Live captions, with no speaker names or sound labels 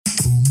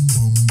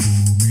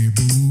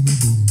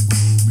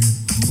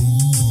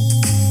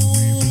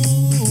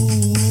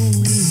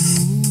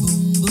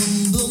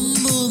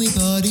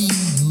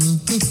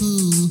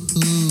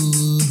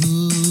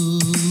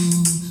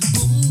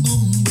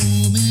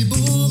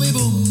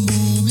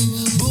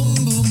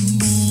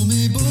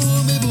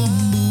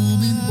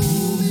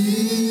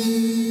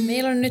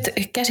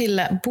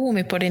käsillä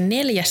BoomiPodin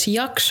 4.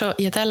 jakso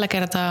ja tällä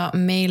kertaa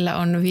meillä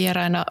on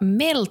vieraina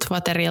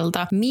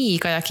Meltwaterilta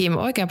Miika ja Kim.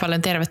 Oikein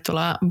paljon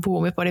tervetuloa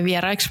BoomiPodin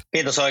vieraiksi.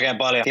 Kiitos oikein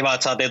paljon. Kiva,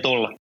 että saatiin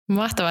tulla.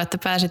 Mahtavaa, että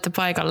pääsitte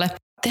paikalle.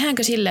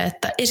 Tehdäänkö silleen,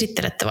 että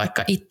esittelette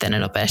vaikka ittenne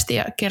nopeasti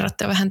ja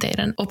kerrotte vähän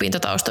teidän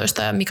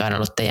opintotaustoista ja mikä on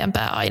ollut teidän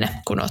pääaine,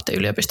 kun olette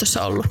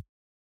yliopistossa ollut?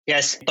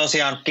 Jes,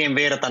 tosiaan Kim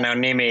Virtanen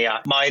on nimi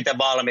ja mä oon itse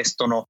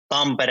valmistunut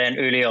Tampereen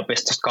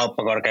yliopistosta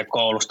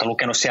kauppakorkeakoulusta,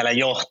 lukenut siellä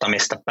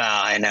johtamista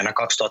pääaineena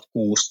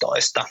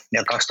 2016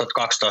 ja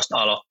 2012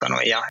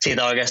 aloittanut ja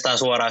siitä oikeastaan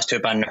suoraan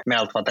hypännyt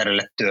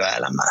Meltwaterille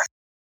työelämään.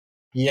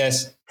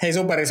 Jes. Hei,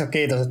 superiso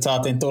kiitos, että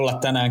saatiin tulla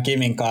tänään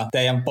Kimin kanssa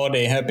teidän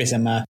podiin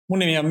höpisemään. Mun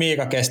nimi on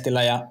Miika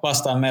Kestilä ja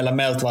vastaan meillä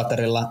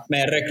Meltwaterilla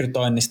meidän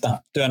rekrytoinnista,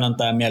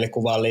 työnantajan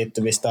mielikuvaan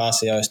liittyvistä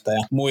asioista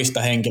ja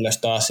muista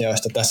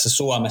henkilöstöasioista tässä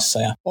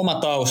Suomessa. Ja oma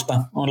tausta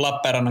on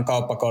Lappeenrannan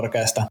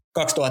kauppakorkeasta.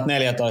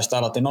 2014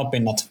 aloitin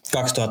opinnot,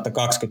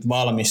 2020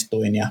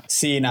 valmistuin ja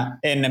siinä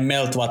ennen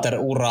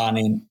Meltwater-uraa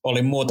niin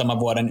olin muutaman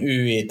vuoden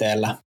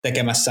YIT:llä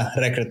tekemässä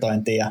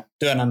rekrytointia ja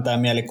työnantajan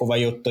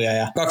mielikuvajuttuja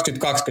ja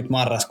 2020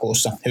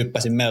 marraskuussa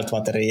hyppäsin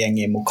Meltwaterin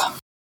jengiin mukaan.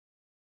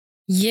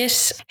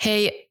 Jes,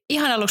 hei,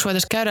 ihan aluksi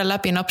voitaisiin käydä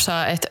läpi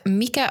nopsaa, että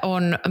mikä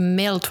on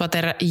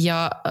Meltwater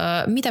ja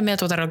mitä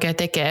Meltwater oikein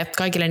tekee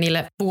kaikille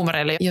niille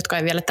boomereille, jotka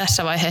ei vielä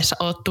tässä vaiheessa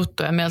ole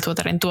tuttuja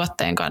Meltwaterin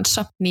tuotteen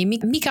kanssa. Niin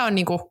mikä on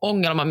niinku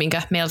ongelma,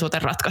 minkä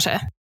Meltwater ratkaisee?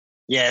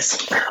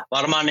 Jes,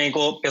 varmaan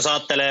jos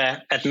ajattelee,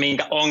 että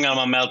minkä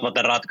ongelman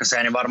Meltwater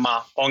ratkaisee, niin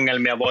varmaan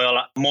ongelmia voi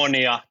olla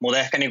monia, mutta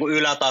ehkä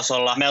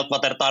ylätasolla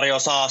Meltwater tarjoaa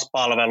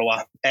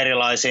SaaS-palvelua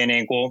erilaisiin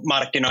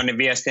markkinoinnin,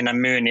 viestinnän,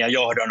 myynnin ja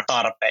johdon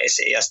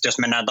tarpeisiin. Ja sitten jos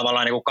mennään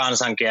tavallaan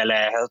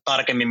kansankieleen ja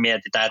tarkemmin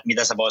mietitään, että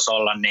mitä se voisi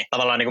olla, niin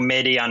tavallaan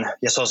median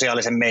ja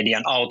sosiaalisen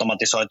median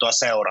automatisoitua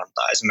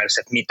seurantaa.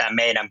 Esimerkiksi, että mitä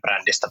meidän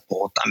brändistä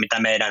puhutaan, mitä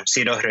meidän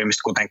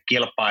sidosryhmistä, kuten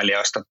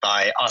kilpailijoista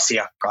tai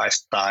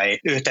asiakkaista tai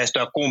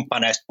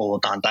yhteistyökumppaneista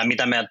puhutaan tai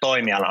mitä meidän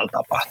toimialalla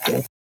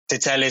tapahtuu.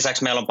 Sitten sen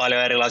lisäksi meillä on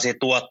paljon erilaisia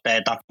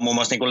tuotteita, muun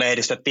muassa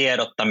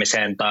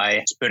lehdistötiedottamiseen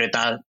tai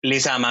pyritään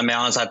lisäämään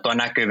meidän ansaittua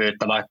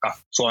näkyvyyttä vaikka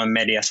Suomen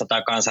mediassa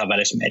tai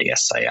kansainvälisessä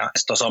mediassa ja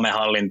sitten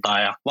somehallintaa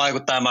ja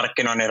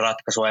vaikuttajamarkkinoinnin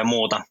ratkaisua ja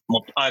muuta,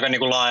 mutta aika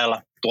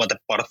laajalla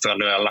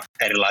tuoteportfoliolla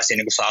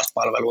erilaisia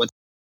SaaS-palveluita.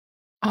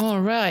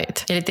 All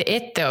right. Eli te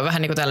ette ole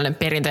vähän tällainen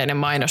perinteinen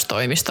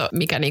mainostoimisto,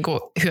 mikä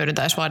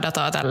hyödyntäisi vaan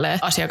dataa tälleen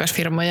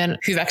asiakasfirmojen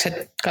hyväksi,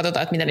 että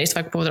katsotaan, että mitä niistä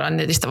vaikka puhutaan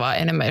netistä, vaan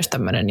enemmän just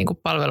tämmöinen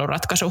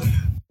palveluratkaisu.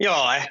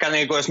 Joo, ehkä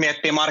jos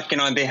miettii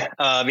markkinointi,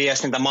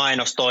 viestintä,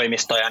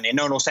 mainostoimistoja, niin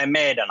ne on usein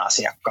meidän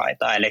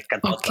asiakkaita. Eli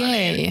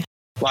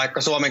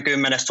vaikka Suomen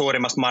 10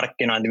 suurimmasta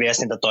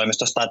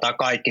markkinointiviestintätoimistosta taitaa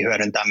kaikki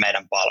hyödyntää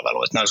meidän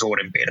palveluita, ne on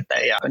suurin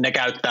piirtein. Ja ne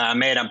käyttää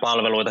meidän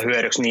palveluita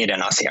hyödyksi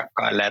niiden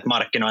asiakkaille. Et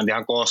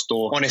markkinointihan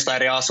koostuu monista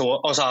eri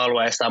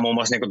osa-alueista, muun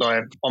muassa toi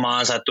oma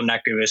ansaittu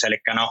näkyvyys, eli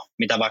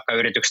mitä vaikka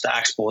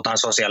yrityksestä X puhutaan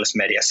sosiaalisessa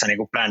mediassa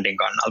brändin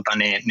kannalta,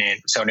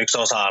 niin se on yksi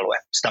osa-alue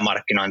sitä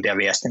markkinointia ja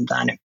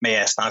viestintää, niin me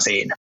jeestaan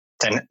siinä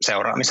sen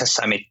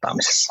seuraamisessa ja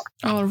mittaamisessa.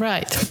 All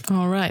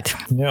right.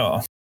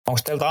 Joo.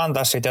 Onko teiltä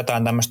antaa sitten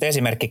jotain tämmöistä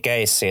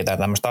esimerkkikeissiä tai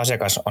tämmöistä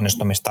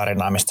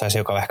asiakasonnistumistarinaa, mistä saisi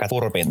joka ehkä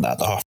turpintaa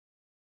tuohon?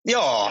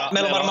 Joo,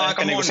 meillä on varmaan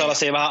aika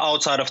sellaisia vähän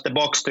outside of the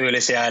box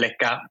 -tyylisiä, eli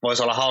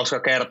voisi olla hauska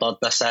kertoa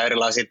tässä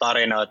erilaisia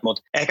tarinoita,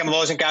 mutta ehkä mä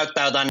voisin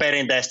käyttää jotain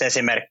perinteistä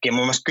esimerkkiä.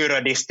 Muun muassa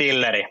Kyrö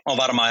Distilleri on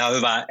varmaan ihan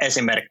hyvä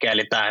esimerkki,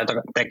 eli tämä, joka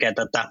tekee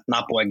tätä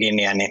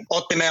Napueginia, niin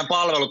otti meidän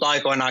palvelut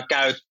aikoinaan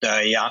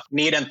käyttöön ja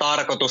niiden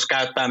tarkoitus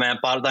käyttää meidän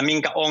palveluita, tai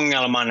minkä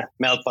ongelman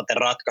Meltwater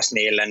ratkaisi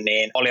niille,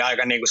 niin oli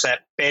aika se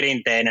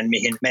perinteinen,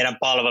 mihin meidän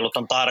palvelut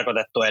on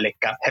tarkoitettu, eli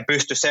he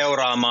pystyivät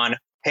seuraamaan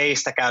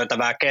heistä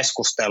käytävää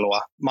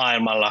keskustelua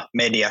maailmalla,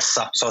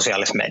 mediassa,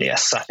 sosiaalisessa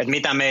mediassa, että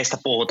mitä meistä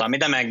puhutaan,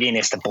 mitä meidän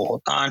Ginistä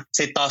puhutaan.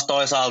 Sitten taas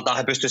toisaalta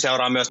he pystyvät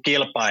seuraamaan myös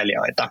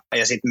kilpailijoita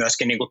ja sitten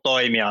myöskin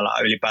toimialaa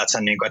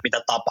ylipäätään, että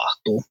mitä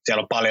tapahtuu.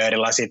 Siellä on paljon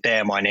erilaisia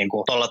teemoja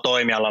tuolla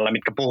toimialalla,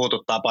 mitkä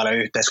puhututtaa paljon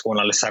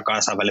yhteiskunnallisessa ja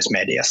kansainvälisessä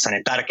mediassa,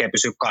 niin tärkeää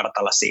pysyä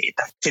kartalla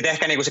siitä. Sitten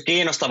ehkä se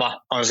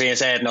kiinnostava on siinä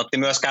se, että ne otti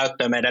myös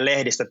käyttöön meidän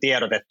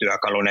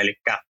lehdistötiedotetyökalun, eli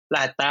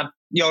lähettää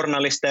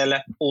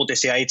journalisteille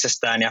uutisia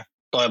itsestään ja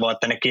toivoo,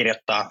 että ne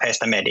kirjoittaa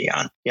heistä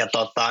mediaan. Ja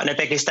ne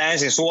teki sitä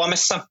ensin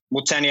Suomessa,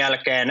 mutta sen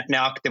jälkeen ne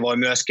aktivoi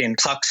myöskin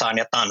Saksaan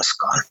ja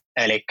Tanskaan.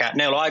 Eli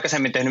ne ei ollut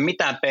aikaisemmin tehnyt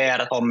mitään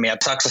PR-hommia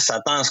Saksassa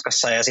ja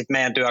Tanskassa, ja sitten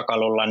meidän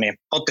työkalulla niin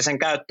otti sen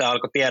käyttöön ja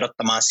alkoi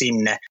tiedottamaan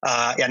sinne.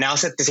 Ja ne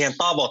asetti siihen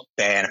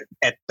tavoitteen,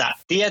 että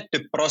tietty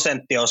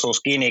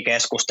prosenttiosuus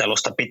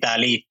Gini-keskustelusta pitää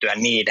liittyä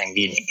niiden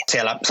Giniin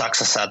siellä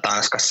Saksassa ja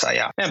Tanskassa.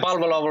 Ja meidän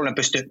palveluavulla ne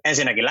pystyi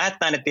ensinnäkin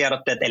lähettämään ne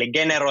tiedotteet, eli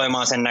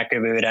generoimaan sen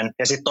näkyvyyden,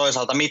 ja sitten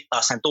toisaalta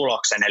mittaa sen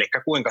tuloksen, eli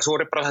kuinka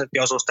suuri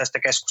prosenttiosuus tästä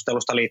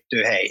keskustelusta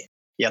liittyy heihin.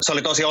 Ja se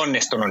oli tosi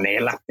onnistunut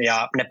niillä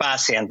ja ne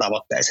pääsi siihen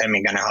tavoitteeseen,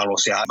 minkä ne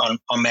halusi ja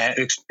on meidän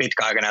yksi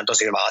pitkäaikainen ja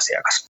tosi hyvä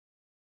asiakas.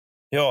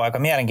 Joo, aika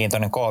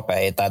mielenkiintoinen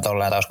KPI tai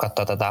tolleen, että jos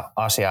katsoo tätä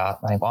asiaa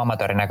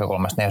amatöörin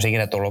näkökulmasta, niin ei olisi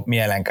ikinä tullut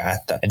mielenkään,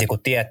 että joku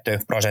tietty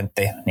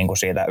prosentti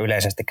siitä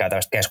yleisesti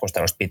käytävästä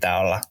keskustelusta pitää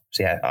olla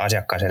siihen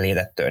asiakkaaseen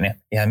liitettyä, niin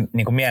ihan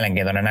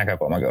mielenkiintoinen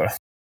näkökulma kyllä.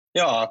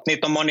 Joo,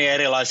 niitä on monia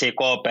erilaisia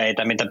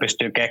KPI:tä, mitä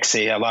pystyy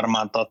keksiä ja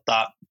varmaan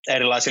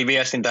erilaisilla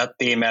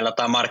viestintätiimeillä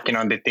tai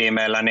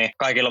markkinointitiimeillä, niin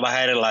kaikilla on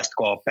vähän erilaiset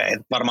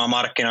KPI:t. Varmaan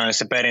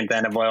markkinoinnissa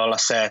perinteinen voi olla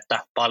se, että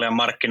paljon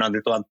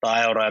markkinointi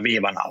tuottaa euroja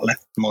viivan alle,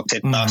 mutta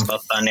sitten taas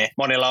niin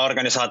monilla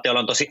organisaatioilla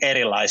on tosi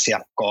erilaisia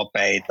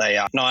KPI:tä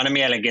ja ne on aina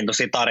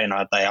mielenkiintoisia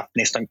tarinoita ja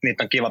niitä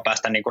on kiva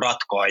päästä niinku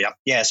ratkoon ja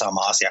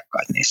jeesaamaan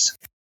asiakkaita niissä.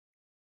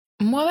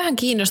 Mua vähän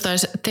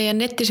kiinnostaisi, teidän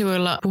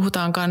nettisivuilla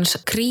puhutaan myös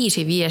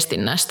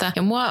kriisiviestinnästä,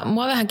 ja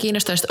mua vähän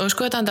kiinnostaisi, että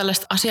olisiko jotain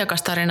tällaista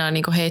asiakastarinaa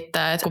niin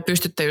heittää, että kun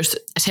pystytte just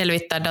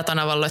selvittämään datan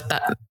avulla,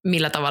 että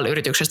millä tavalla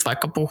yrityksestä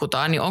vaikka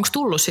puhutaan, niin onko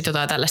tullut sitten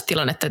jotain tällaista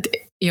tilannetta, että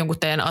jonkun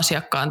teidän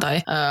asiakkaan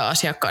tai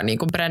asiakkaan niin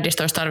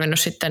brändistä olisi tarvinnut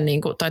sitten,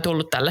 niin kuin, tai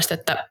tullut tällaista,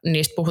 että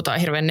niistä puhutaan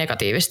hirveän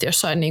negatiivisesti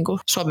jossain niin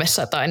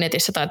somessa tai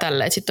netissä tai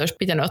tällä, että sitten olisi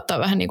pitänyt ottaa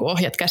vähän niin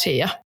ohjat käsiin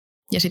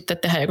ja sitten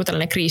tehdä joku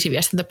tällainen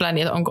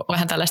kriisiviestintäpläni, että onko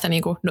vähän tällaista,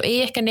 no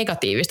ei ehkä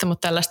negatiivista,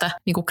 mutta tällaista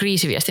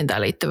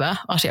kriisiviestintään liittyvää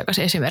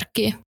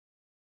asiakasesimerkkiä.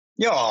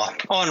 Joo,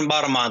 on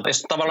varmaan.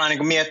 Jos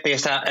tavallaan miettii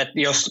sitä, että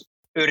jos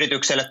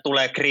yritykselle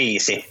tulee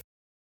kriisi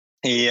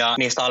ja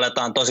niistä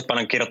aletaan tosi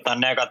paljon kirjoittaa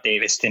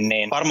negatiivisesti,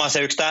 niin varmaan se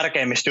yksi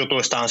tärkeimmistä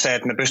jutuista on se,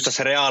 että me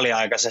pystyisimme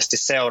reaaliaikaisesti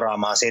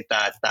seuraamaan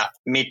sitä, että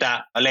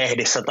mitä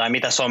lehdissä tai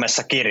mitä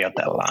somessa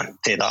kirjoitellaan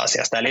siitä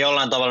asiasta. Eli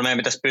jollain tavalla meidän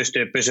pitäisi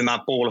pystyä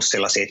pysymään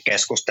pulssilla siitä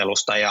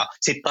keskustelusta ja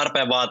sitten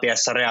tarpeen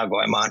vaatiessa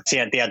reagoimaan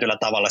siihen tietyllä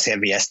tavalla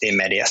siihen viestiin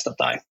mediasta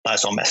tai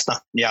somesta.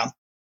 Ja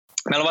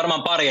meillä on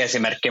varmaan pari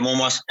esimerkkiä, muun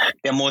muassa,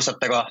 ja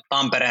muistatteko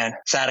Tampereen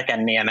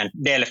Särkänniemen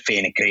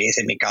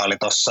delfiinikriisi, mikä oli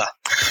tuossa,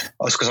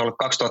 olisiko se ollut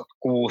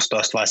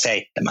 2016 vai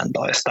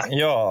 2017?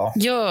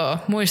 Joo,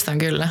 muistan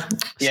kyllä.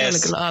 Se oli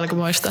kyllä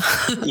alkumoista.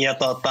 Ja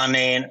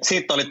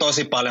siitä oli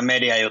tosi paljon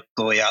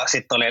mediajuttuja ja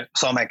sitten oli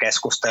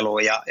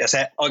somekeskustelua ja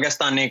se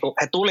oikeastaan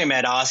he tuli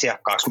meidän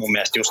asiakkaaksi mun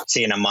mielestä just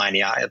siinä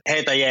mainia.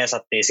 Heitä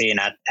jeesattiin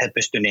siinä, että he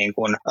pystyivät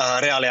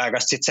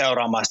reaaliaikaisesti sit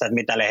seuraamaan sitä, että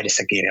mitä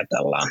lehdissä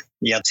kirjoitellaan.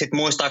 Ja sitten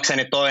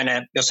muistaakseni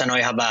toinen, jos en ole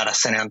ihan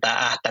väärässä, niin on tämä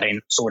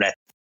Ähtärin sudet,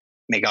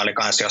 mikä oli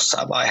kans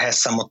jossain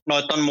vaiheessa, mutta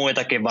noita on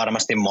muitakin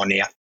varmasti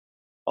monia.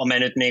 On me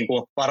nyt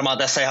varmaan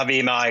tässä ihan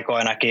viime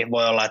aikoinakin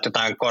voi olla, että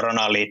jotain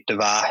koronaan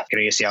liittyvää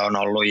kriisiä on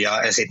ollut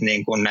ja sitten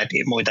näitä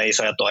muita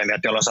isoja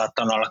toimijoita, joilla on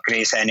saattanut olla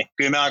kriisejä, niin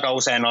kyllä me aika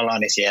usein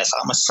ollaan niissä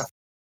jeesaamassa.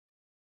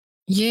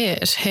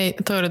 Jees, hei,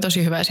 toi oli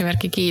tosi hyvä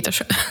esimerkki,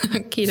 kiitos.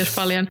 Kiitos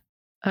paljon.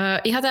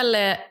 Ihan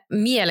tälleen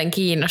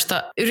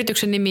mielenkiinnosta.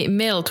 Yrityksen nimi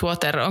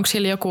Meltwater, onko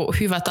siellä joku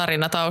hyvä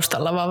tarina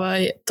taustalla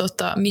vai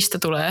mistä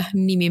tulee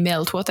nimi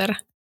Meltwater?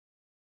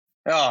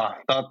 Joo,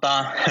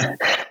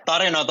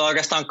 tarinoita on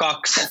oikeastaan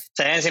kaksi.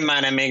 Se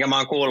ensimmäinen, minkä mä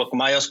oon kuullut, kun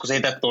mä oon joskus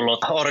itse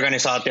tullut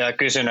organisaatioon ja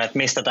kysynyt, että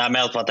mistä tämä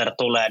Meltwater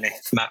tulee, niin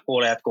mä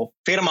kuulin, että kun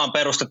firma on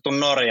perustettu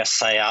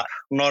Norjassa ja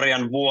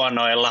Norjan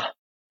vuonoilla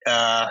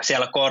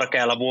siellä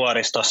korkealla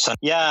vuoristossa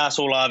jää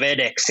sulaa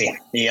vedeksi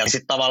ja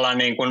sitten tavallaan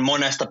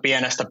monesta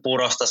pienestä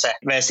purosta se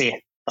vesi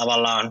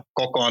tavallaan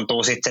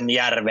kokoontuu sitten sen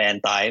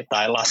järveen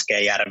tai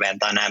laskee järveen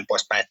tai näin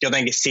poispäin. Et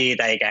jotenkin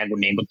siitä ikään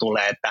kuin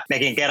tulee, että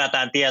mekin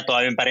kerätään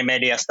tietoa ympäri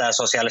mediasta ja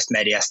sosiaalista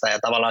mediasta ja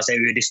tavallaan se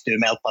yhdistyy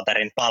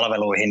Meltwaterin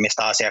palveluihin,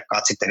 mistä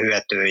asiakkaat sitten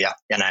hyötyy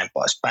ja näin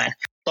poispäin.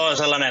 Toi on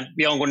sellainen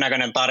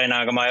jonkunnäköinen tarina,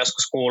 jonka mä oon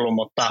joskus kuullut,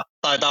 mutta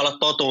taitaa olla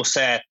totuus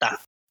se, että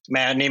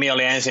meidän nimi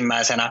oli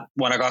ensimmäisenä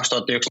vuonna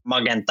 2001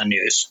 Magenta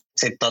News.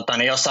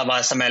 Sitten jossain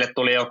vaiheessa meille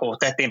tuli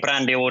tehtiin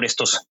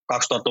brändiuudistus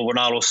 2000-luvun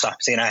alussa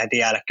siinä heti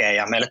jälkeen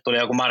ja meille tuli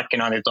joku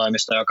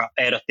markkinointitoimisto, joka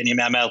ehdotti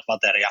nimeä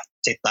Meltwater ja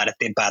sitten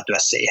taidettiin päätyä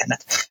siihen.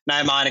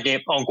 Näin mä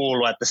ainakin on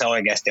kuullut, että se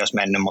oikeasti olisi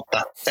mennyt,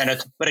 mutta se nyt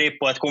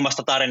riippuu, että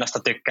kummasta tarinasta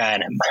tykkää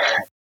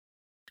enemmän.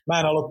 Mä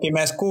en ollutkin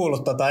edes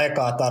kuullut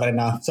ekaa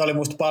tarinaa. Se oli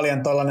musta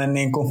paljon tollainen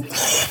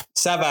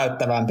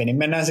säväyttävämpi, niin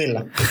mennään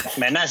sillä.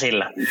 Mennään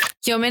sillä.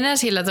 Joo, mennään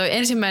sillä. Toi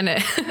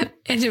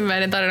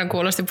ensimmäinen tarina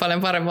kuulosti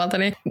paljon paremmalta,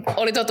 niin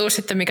oli totuus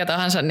sitten mikä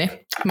tahansa, niin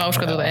mä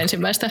uskon tuota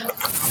ensimmäistä.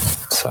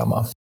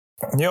 Sama.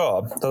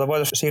 Joo,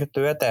 voitaisiin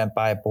siirtyä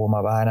eteenpäin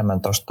puhumaan vähän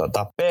enemmän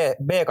tuosta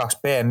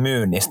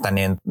B2B-myynnistä,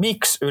 niin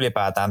miksi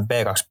ylipäätään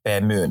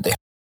B2B-myynti?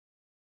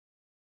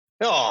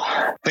 Joo,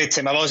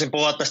 vitsi, mä voisin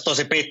puhua tästä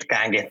tosi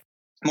pitkäänkin.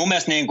 Mun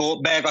mielestä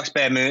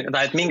B2B-myynti,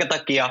 tai että minkä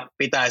takia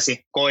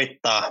pitäisi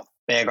koittaa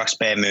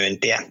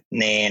B2B-myyntiä,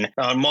 niin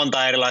on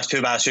monta erilaista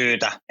hyvää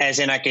syytä.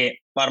 Ensinnäkin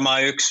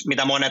varmaan yksi,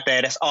 mitä monet ei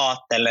edes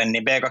ajattele,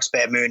 niin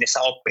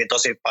B2B-myynnissä oppii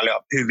tosi paljon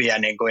hyviä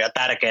ja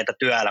tärkeitä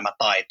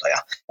työelämätaitoja.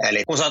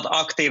 Eli kun sä oot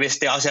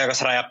aktiivisesti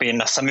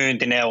asiakasrajapinnassa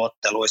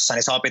myyntineuvotteluissa,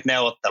 niin sä opit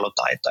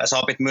neuvottelutaitoja. Sä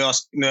opit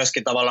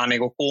myöskin tavallaan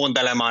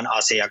kuuntelemaan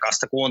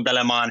asiakasta,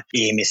 kuuntelemaan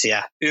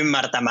ihmisiä,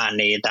 ymmärtämään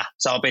niitä.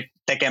 Sä opit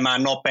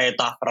tekemään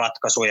nopeita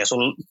ratkaisuja.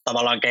 Sulla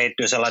tavallaan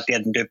kehittyy sellainen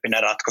tietyn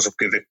tyyppinen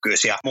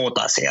ratkaisukyvykkyys ja muut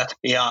asiat.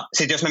 Ja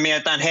sitten jos me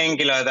mietitään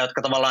henkilöitä,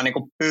 jotka tavallaan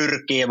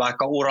pyrkii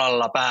vaikka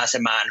uralla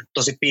pääsemään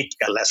tosi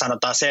pitkälle,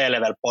 sanotaan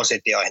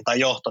C-level-positioihin tai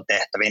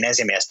johtotehtäviin,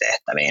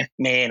 esimiestehtäviin,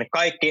 niin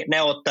kaikki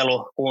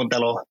neuvottelu,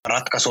 kuuntelu,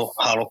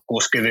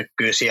 ratkaisuhalukkuus,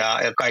 kyvykkyys ja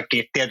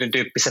kaikki tietyn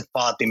tyyppiset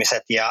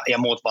vaatimiset ja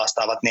muut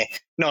vastaavat, niin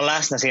ne on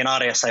läsnä siinä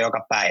arjessa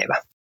joka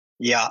päivä.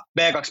 Ja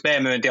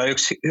B2B-myynti on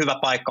yksi hyvä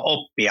paikka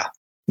oppia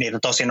niitä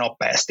tosi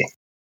nopeasti.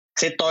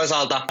 Sitten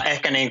toisaalta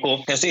ehkä niin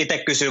kuin, jos itse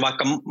kysyy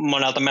vaikka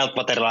monelta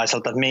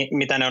meltwaterilaiselta, että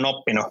mitä ne on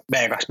oppinut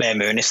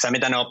B2B-myynnissä,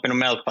 mitä ne on oppinut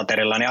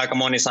Meltwaterilla, niin aika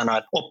moni sanoo,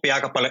 että oppii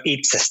aika paljon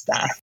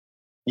itsestään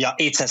ja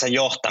itsensä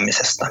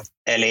johtamisesta.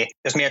 Eli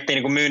jos miettii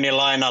niin kuin myynnin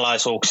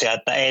lainalaisuuksia,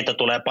 että eitä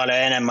tulee paljon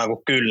enemmän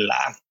kuin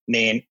kyllää,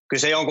 niin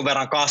kyllä se jonkun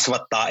verran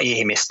kasvattaa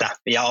ihmistä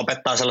ja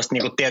opettaa sellaista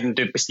niin kuin tietyn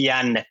tyyppistä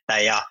jännettä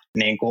ja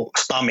niin kuin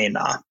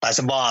staminaa, tai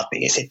se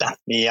vaatii sitä.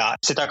 Ja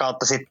sitä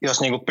kautta sit,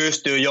 jos niin kuin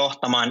pystyy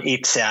johtamaan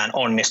itseään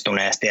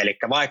onnistuneesti, eli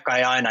vaikka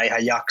ei aina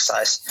ihan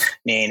jaksaisi,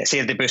 niin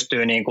silti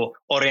pystyy niin kuin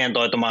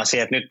orientoitumaan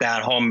siihen, että nyt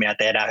tehdään hommia,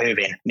 tehdään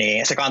hyvin,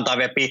 niin se kantaa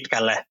vielä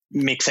pitkälle,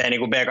 miksei niin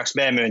kuin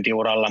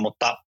B2B-myyntiuralla,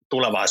 mutta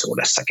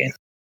tulevaisuudessakin.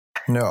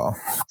 Joo.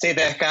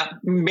 Siitä ehkä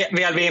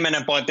vielä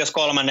viimeinen pointti, jos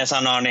kolmannen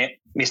sanoo, niin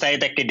mistä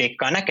itsekin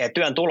dikkaa, näkee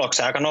työn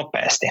tuloksen aika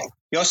nopeasti.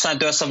 Jossain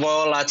työssä voi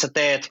olla, että sä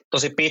teet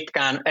tosi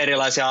pitkään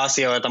erilaisia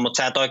asioita, mutta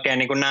sä et oikein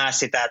niin kuin näe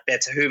sitä, että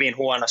teet sä hyvin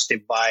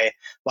huonosti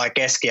vai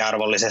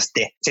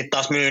keskiarvollisesti. Sitten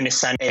taas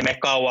myynnissä ei mene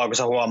kauaa, kun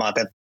sä huomaat,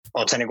 että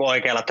oot sä niin kuin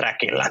oikealla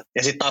trackillä.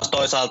 Ja sitten taas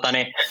toisaalta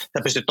niin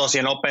sä pystyt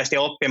tosi nopeasti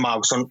oppimaan,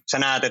 kun sä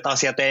näet, että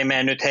asiat ei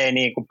mene nyt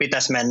niin kuin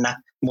pitäisi mennä,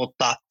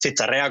 mutta sit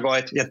sä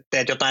reagoit ja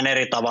teet jotain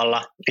eri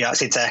tavalla ja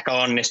sit sä ehkä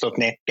onnistut,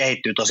 niin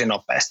kehittyy tosi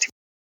nopeasti.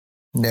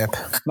 Jep.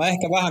 Mä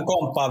ehkä vähän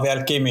komppaan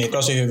vielä Kimi,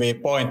 tosi hyviä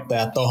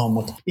pointteja tohon,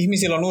 mutta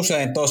ihmisillä on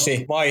usein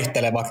tosi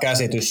vaihteleva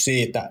käsitys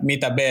siitä,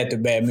 mitä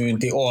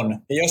B2B-myynti on.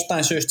 Ja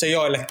jostain syystä se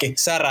joillekin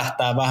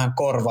särähtää vähän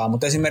korvaa,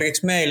 mutta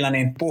esimerkiksi meillä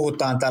niin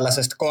puhutaan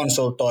tällaisesta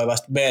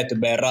konsultoivasta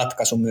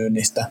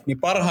B2B-ratkaisumyynnistä. Niin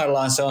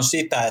parhaillaan se on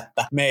sitä,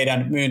 että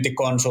meidän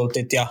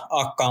myyntikonsultit ja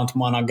account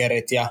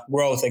managerit ja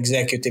growth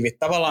executiveit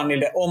tavallaan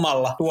niille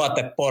omalla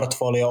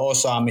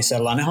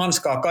tuoteportfolio-osaamisellaan, ne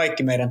hanskaa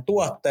kaikki meidän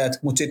tuotteet,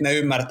 mutta sitten ne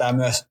ymmärtää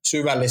myös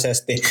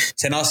syvällisesti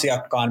sen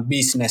asiakkaan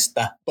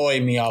bisnestä,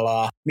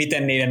 toimialaa,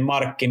 miten niiden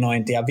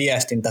markkinointi ja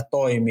viestintä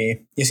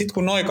toimii. Ja sitten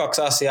kun noin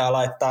kaksi asiaa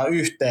laittaa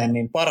yhteen,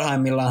 niin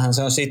parhaimmillaanhan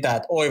se on sitä,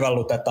 että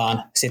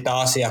oivallutetaan sitä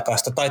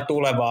asiakasta tai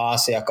tulevaa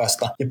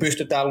asiakasta ja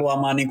pystytään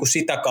luomaan niin kuin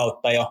sitä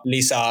kautta jo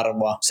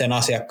lisäarvoa sen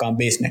asiakkaan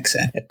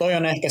bisnekseen. Et toi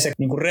on ehkä se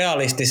niin kuin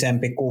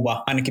realistisempi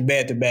kuva ainakin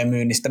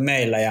B2B-myynnistä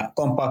meillä ja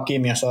komppaa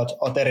Kim, jos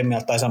oot eri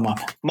mieltä tai samaa.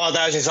 Mä oon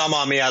täysin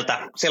samaa mieltä.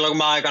 Silloin kun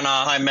mä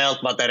aikanaan hain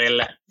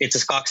Meltwaterille itse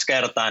asiassa 2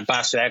 kertaa, en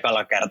päässyt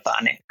ekalla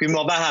kertaa, niin kyllä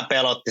mua vähän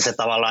pelotti se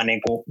tavallaan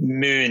niin kuin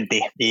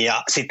myynti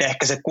ja sitten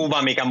ehkä se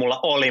kuva, mikä mulla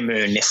oli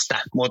myynnistä.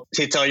 Mutta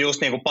sitten se on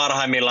just niin kuin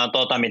parhaimmillaan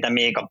mitä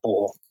Miika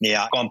puhuu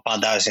ja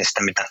komppaan täysin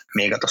sitä, mitä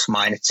Miika tuossa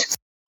mainitsi.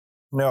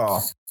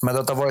 Joo, mä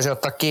voisin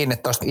ottaa kiinni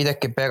tuosta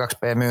itsekin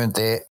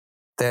B2B-myyntiä.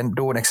 Teen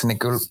duuniksi, niin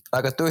kyllä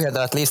aika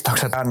tyhjentävät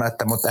listaukset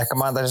annoitte, mutta ehkä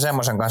mä antaisin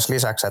semmoisen kanssa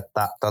lisäksi,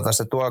 että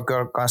se tuo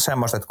kyllä myös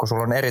semmoista, että kun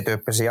sulla on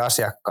erityyppisiä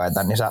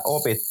asiakkaita, niin sä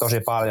opit tosi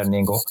paljon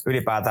niin kuin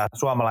ylipäätään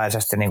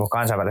suomalaisesti niin kuin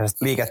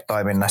kansainvälisestä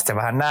liiketoiminnasta ja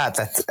vähän näet,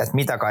 että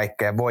mitä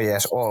kaikkea voi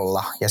edes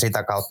olla ja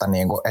sitä kautta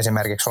niin kuin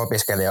esimerkiksi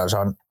opiskelijoilla se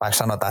on, vaikka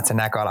sanotaan, että se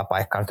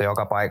näköäläpaikka on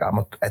joka paikalla,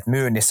 mutta että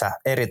myynnissä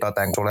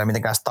eritoten, kun sulla ei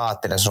mitenkään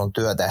staattinen se sun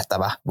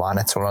työtehtävä, vaan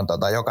että sulla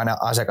on jokainen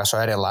asiakas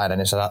on erilainen,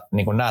 niin sä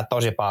niin kuin näet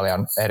tosi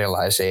paljon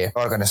erilaisia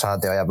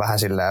organisaatioita ja vähän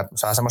silleen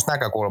saa semmoista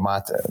näkökulmaa,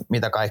 että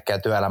mitä kaikkea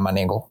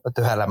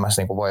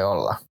työelämässä niin kuin voi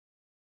olla.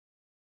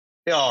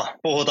 Joo,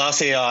 puhut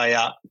asiaa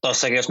ja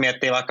tossakin jos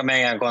miettii vaikka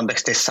meidän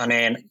kontekstissa,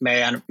 niin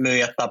meidän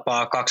myyjät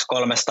tapaa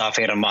 200-300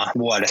 firmaa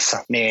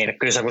vuodessa. Niin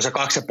kyllä sä, kun sä 2,5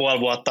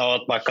 vuotta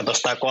oot vaikka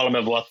tuosta tai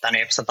 3 vuotta,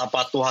 niin sä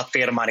tapaat 1000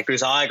 firmaa, niin kyllä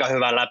sä aika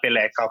hyvän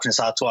läpileikkauksen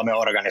saat Suomen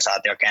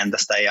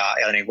organisaatiokentästä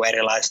ja niin kuin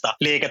erilaista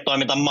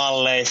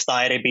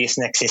liiketoimintamalleista, eri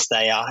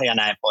bisneksistä ja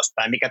näin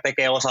poispäin, mikä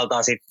tekee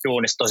osaltaan siitä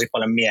duunista tosi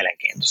paljon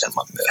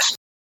mielenkiintoisemman myös.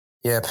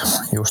 Jep,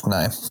 just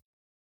näin.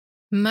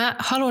 Mä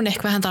haluan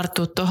ehkä vähän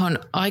tarttua tuohon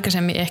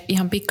aikaisemmin, ehkä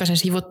ihan pikkasen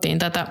sivuttiin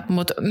tätä,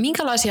 mutta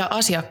minkälaisia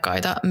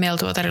asiakkaita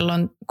Meltwaterilla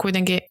on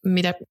kuitenkin,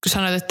 mitä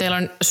sanoit, että teillä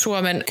on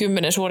Suomen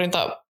 10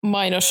 suurinta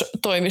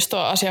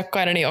mainostoimistoa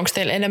asiakkaina, niin onko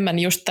teillä enemmän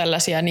just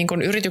tällaisia niin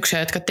kuin yrityksiä,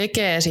 jotka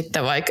tekee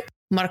sitten vaikka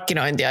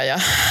markkinointia ja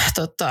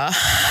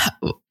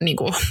niin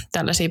kuin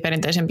tällaisia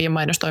perinteisempiä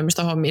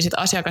mainostoimistohommia sit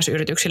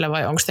asiakasyrityksillä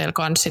vai onko teillä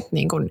kans sit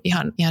niin kuin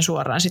ihan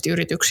suoraan sit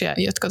yrityksiä,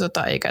 jotka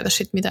ei käytä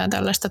sit mitään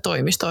tällaista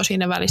toimistoa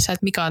siinä välissä,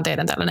 että mikä on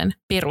teidän tällainen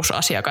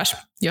perusasiakas,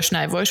 jos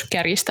näin voisi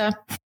kärjistää?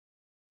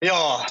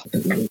 Joo,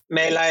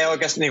 meillä ei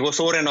oikeasti niin kuin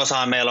suurin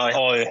osa meillä on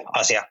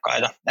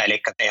asiakkaita,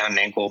 eli ihan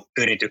niin kuin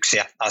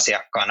yrityksiä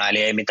asiakkaana,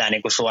 eli ei mitään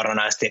niin kuin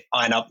suoranaisesti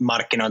aina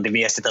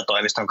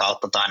markkinointiviestintätoimiston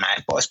kautta tai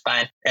näin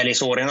poispäin. Eli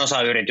suurin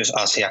osa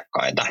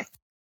yritysasiakkaita.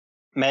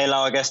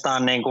 Meillä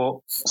oikeastaan niin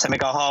kuin se,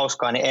 mikä on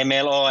hauskaa, niin ei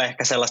meillä ole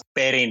ehkä sellaista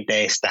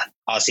perinteistä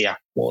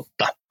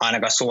asiakkuutta,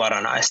 ainakaan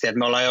suoranaisesti. Et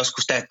me ollaan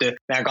joskus tehty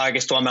meidän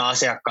kaikista Suomen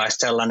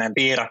asiakkaista sellainen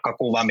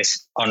piirakkakuva,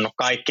 missä on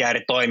kaikkia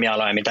eri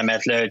toimialoja, mitä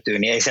meiltä löytyy,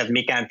 niin ei sieltä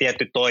mikään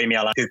tietty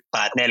toimiala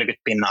hyppää, että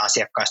 40%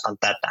 asiakkaista on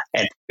tätä.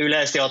 Et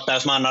yleisesti ottaen,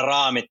 jos mä annan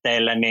raamit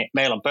teille, niin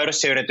meillä on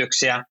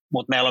pörssiyrityksiä,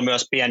 mutta meillä on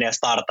myös pieniä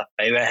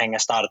startuppeja, 1 hengen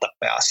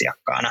startuppeja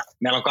asiakkaana.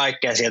 Meillä on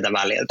kaikkea siltä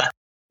väliltä.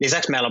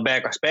 Lisäksi meillä on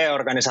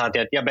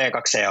B2B-organisaatiot ja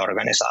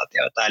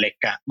B2C-organisaatioita, eli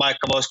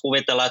vaikka voisi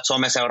kuvitella, että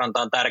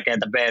someseuranta on tärkeää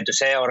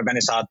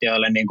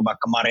B2C-organisaatioille, niin kuin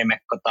vaikka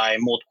Marimekko tai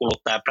muut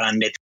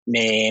kuluttajabrändit,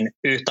 niin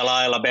yhtä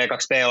lailla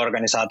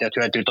B2B-organisaatiot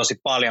hyötyy tosi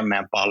paljon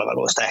meidän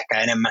palveluista, ehkä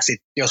enemmän sit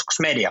joskus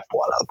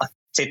mediapuolelta.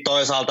 Sitten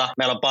toisaalta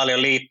meillä on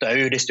paljon liittoja,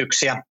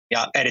 yhdistyksiä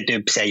ja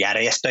erityyppisiä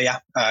järjestöjä,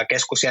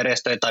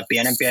 keskusjärjestöjä tai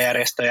pienempiä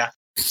järjestöjä.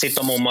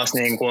 Sitten on muun muassa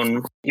niin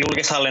kuin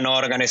julkishallinnon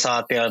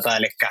organisaatioita,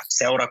 eli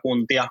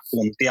seurakuntia,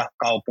 kuntia,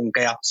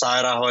 kaupunkeja,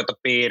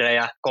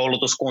 sairaanhoitopiirejä,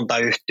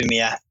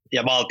 koulutuskuntayhtymiä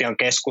ja valtion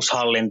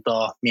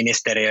keskushallintoa,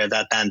 ministeriöitä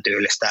ja tämän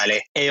tyylistä.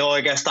 Eli ei ole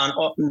oikeastaan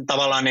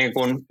tavallaan niin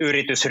kuin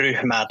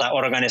yritysryhmää tai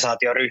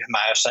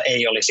organisaatioryhmää, jossa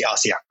ei olisi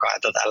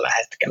asiakkaita tällä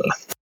hetkellä.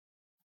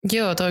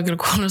 Joo, toi kyllä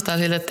kuulostaa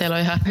siltä, että teillä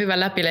on ihan hyvä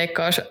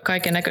läpileikkaus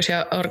kaiken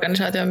näköisiä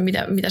organisaatioita,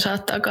 mitä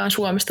saattaakaan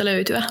Suomesta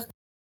löytyä.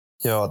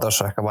 Joo,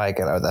 tuossa on ehkä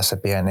vaikea löytää se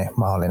pieni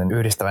mahdollinen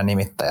yhdistävä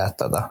nimittäjä,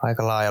 että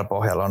aika laajalla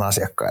pohjalla on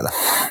asiakkaita.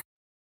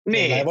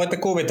 Niin. Ja voitte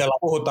kuvitella,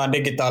 puhutaan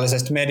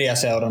digitaalisesta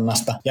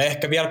mediaseurannasta ja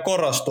ehkä vielä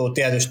korostuu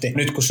tietysti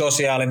nyt kun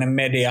sosiaalinen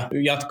media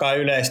jatkaa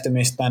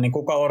yleistymistään, niin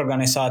kuka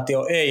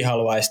organisaatio ei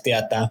haluaisi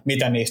tietää,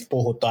 mitä niistä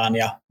puhutaan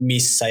ja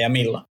missä ja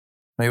milloin.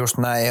 No just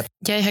näin.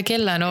 Ja eihän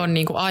kellään ole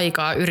niinku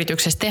aikaa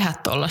yrityksessä tehdä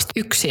tuollaista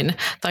yksin.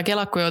 Tai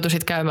kelakko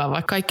joutuisit käymään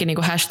vaikka kaikki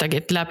niinku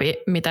hashtagit läpi,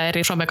 mitä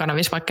eri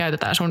somekanavissa vaikka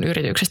käytetään sun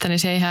yrityksestä, niin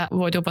se eihän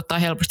voi tupottaa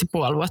helposti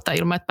puoli vuotta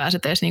ilman, että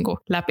pääset edes niinku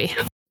läpi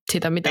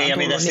sitä, mitä on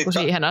tullut niinku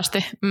siihen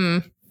asti.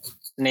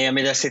 Niin ja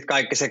miten sitten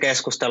kaikki se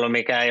keskustelu,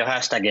 mikä ei ole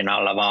hashtagin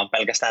alla, vaan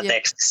pelkästään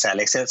tekstissä,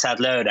 eli sä et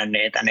löydä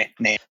niitä,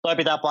 niin toi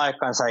pitää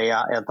paikkansa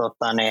ja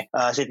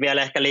sitten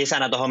vielä ehkä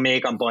lisänä tuohon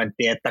Miikan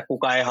pointtiin, että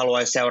kuka ei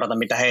haluaisi seurata,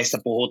 mitä heistä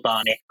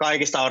puhutaan, niin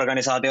kaikista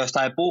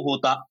organisaatioista ei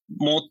puhuta,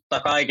 mutta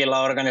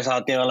kaikilla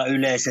organisaatioilla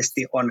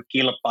yleisesti on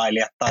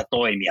kilpailija tai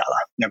toimiala,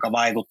 joka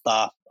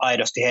vaikuttaa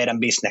aidosti heidän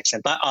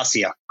bisnekseen tai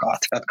asiakkaat,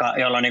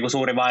 joilla on niin kuin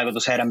suuri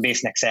vaikutus heidän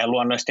bisnekseen ja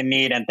luonnollisesti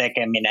niiden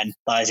tekeminen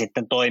tai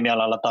sitten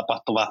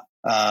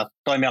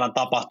toimialan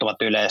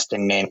tapahtuvat yleisesti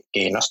niin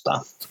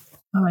kiinnostaa.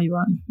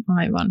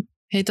 Aivan.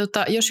 Hei,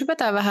 jos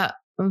hypätään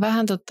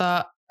vähän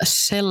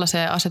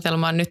sellaiseen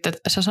asetelmaan nyt,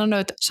 että sä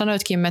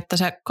sanoitkin, että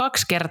sä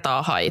 2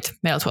 kertaa hait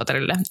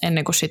Meltwaterille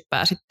ennen kuin sit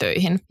pääsit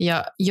töihin.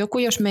 Ja joku,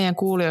 jos meidän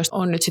kuulijoista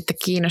on nyt sitten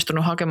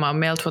kiinnostunut hakemaan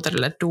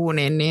Meltwaterille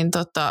duuniin, niin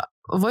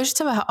voisitko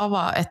sä vähän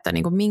avaa, että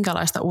niinku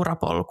minkälaista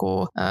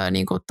urapolkua,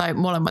 tai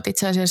molemmat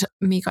itse asiassa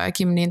Miika ja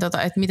Kim, niin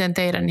että miten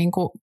teidän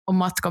niinku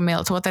matka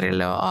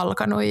Meltwaterille on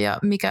alkanut ja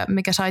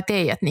mikä sai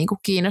teidät niinku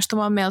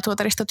kiinnostumaan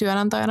Meltwaterista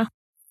työnantajana?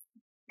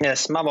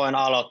 Jes, mä voin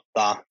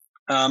aloittaa.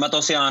 Mä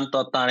tosiaan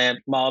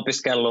mä oon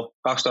opiskellut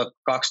 2012-2016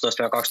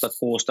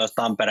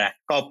 Tampereen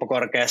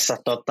kauppakorkeassa,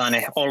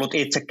 ollut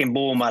itsekin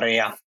boomari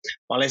ja mä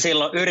olin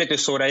silloin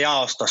yrityssuuden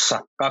jaostossa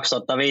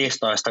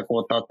 2015,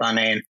 kun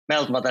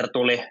Meltwater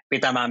tuli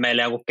pitämään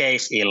meille joku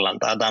case-illan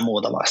tai jotain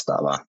muuta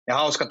vastaavaa. Ja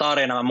hauska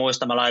tarina, mä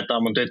muistan, mä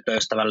laitoin mun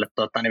tyttöystävälle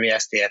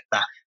viestiä,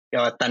 että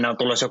joo, että tänne on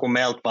tullut joku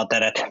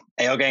Meltwater, että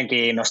ei oikein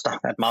kiinnosta,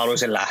 että mä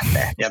haluaisin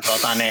lähteä. Ja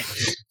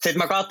sitten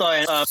mä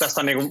katsoin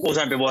tästä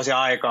useampi vuosi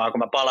aikaa, kun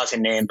mä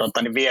palasin niin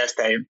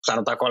viesteihin,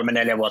 sanotaan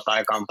 3-4 vuotta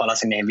aikaa, mä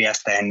palasin niihin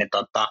viesteihin, niin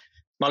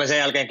mä olin sen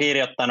jälkeen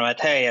kirjoittanut,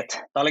 että hei, että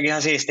tää olikin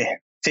ihan siisti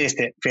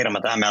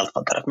firma tämä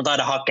Meltwater, että mä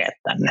taidan hakea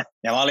tänne.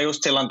 Ja mä olin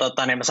just silloin,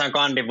 mä sain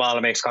kandin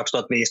valmiiksi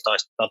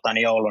 2015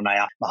 jouluna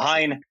ja mä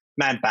hain.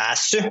 Mä en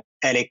päässyt,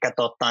 eli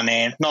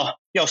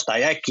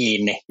jostain jäi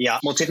kiinni.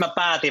 Mutta sitten mä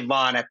päätin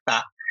vaan,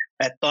 että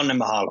tonne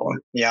mä haluan.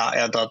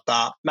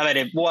 Mä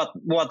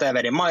vuoteen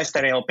vedin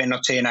maisteriopinnot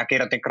siinä,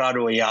 kirjoitin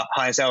gradun ja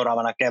hain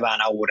seuraavana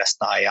keväänä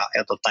uudestaan.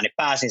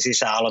 Pääsin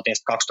sisään, aloitin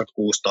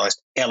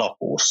 2016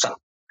 elokuussa.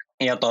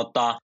 Ja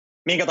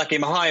minkä takia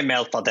mä hain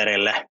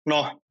Meltwaterille?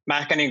 No,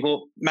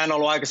 mä en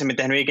ollut aikaisemmin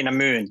tehnyt ikinä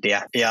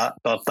myyntiä ja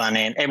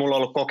ei mulla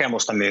ollut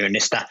kokemusta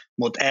myynnistä,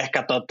 mutta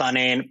ehkä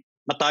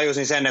mä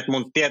tajusin sen, että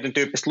mun tietyn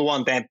tyyppiset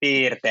luonteen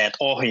piirteet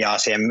ohjaa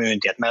siihen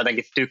myyntiin, että mä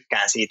jotenkin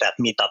tykkään siitä,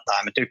 että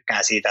mitataan, mä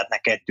tykkään siitä, että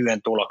näkee työn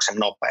tuloksen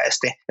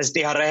nopeasti. Ja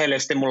sitten ihan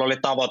rehellisesti mulla oli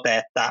tavoite,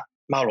 että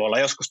mä haluan olla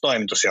joskus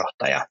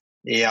toimitusjohtaja.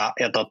 Ja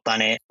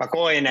mä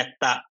koin,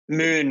 että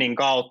myynnin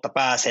kautta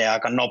pääsee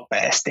aika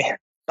nopeasti.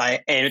 Tai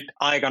ei nyt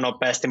aika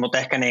nopeasti, mutta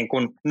ehkä niin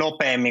kuin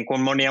nopeammin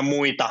kuin monia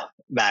muita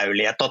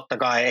väyliä. Totta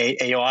kai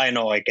ei ole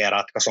ainoa oikea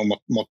ratkaisu,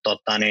 mutta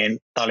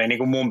tämä oli niin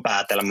kuin mun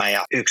päätelmä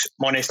ja yksi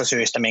monista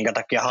syistä, minkä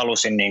takia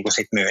halusin niin kuin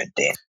sit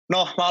myyntiin.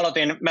 No, mä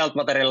aloitin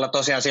Meltwaterilla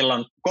tosiaan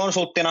silloin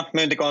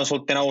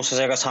myyntikonsulttina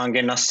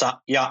uusasiakashankinnassa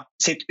ja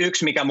sitten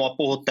yksi, mikä mua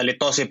puhutteli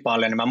tosi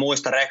paljon, niin mä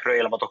muistan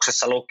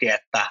rekryilmoituksessa luki,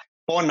 että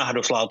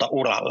ponnahduslauta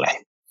uralle.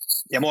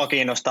 Ja mua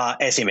kiinnostaa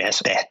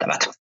esimiestehtävät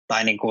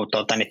tai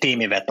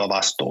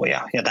tiimivetovastuu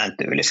ja tämän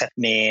tyyliset,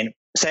 niin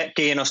se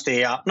kiinnosti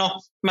ja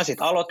mä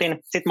sitten aloitin.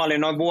 Sitten mä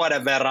olin noin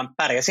vuoden verran,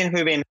 pärjäsin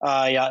hyvin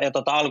ja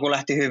alku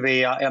lähti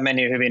hyvin ja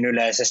meni hyvin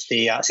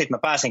yleisesti ja sitten mä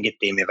pääsinkin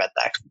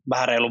tiimivetäjäksi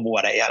vähän reilun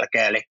vuoden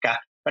jälkeen, eli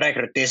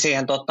rekryttiin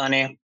siihen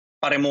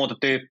pari muuta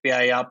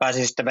tyyppiä ja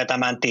pääsin sitten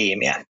vetämään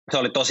tiimiä. Se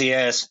oli tosi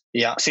jees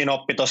ja siinä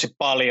oppi tosi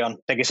paljon,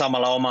 teki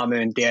samalla omaa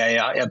myyntiä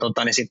ja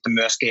sitten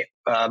myöskin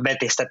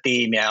veti sitä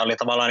tiimiä ja oli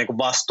tavallaan niin kuin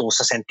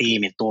vastuussa sen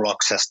tiimin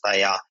tuloksesta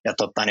ja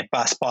niin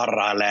pääsi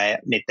sparrailemaan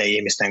niiden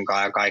ihmisten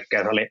kanssa ja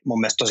kaikkea. Se oli mun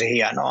mielestä tosi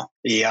hienoa.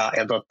 Ja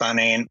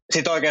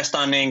sitten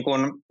oikeastaan niin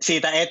kuin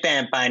siitä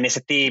eteenpäin niin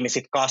se tiimi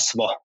sitten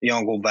kasvoi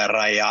jonkun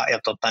verran ja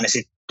niin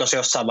sitten tosi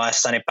jossain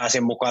vaiheessa niin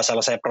pääsin mukaan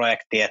sellaiseen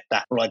projektiin,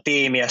 että mulla oli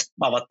tiimi ja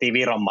avattiin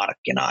Viron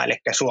markkinaa, eli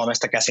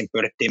Suomesta käsin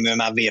pyrittiin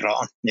myymään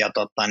Viroon. Ja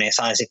niin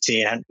sain sitten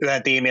siihen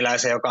yhden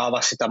tiimiläisen, joka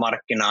avasi sitä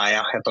markkinaa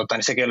ja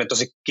niin sekin oli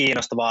tosi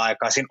kiinnostavaa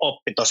aikaa. Siinä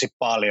oppi tosi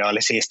paljon,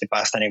 eli siisti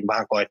päästä niin kuin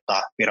vähän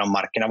koittaa Viron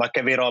markkinaa,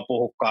 vaikka Viroa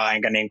puhukaan,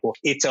 enkä niin kuin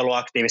itse ollut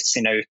aktiivisesti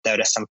siinä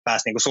yhteydessä, mutta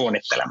pääsin niin kuin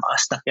suunnittelemaan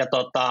sitä. Ja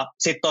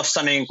sitten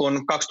tuossa niin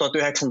kuin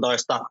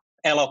 2019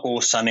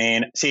 elokuussa,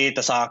 niin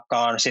siitä saakka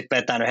on sitten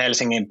vetänyt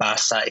Helsingin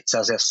päässä itse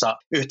asiassa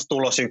yhtä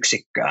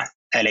tulosyksikköä.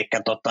 Eli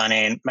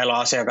meillä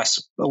on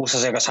uusi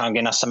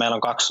asiakashankinnassa, meillä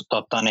on 2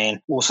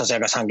 uusi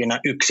asiakashankinnan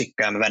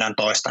yksikköä, mä vedän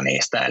toista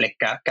niistä. Eli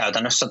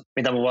käytännössä,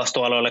 mitä mun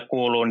vastuualueelle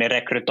kuuluu, niin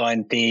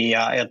rekrytointiin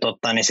ja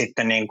niin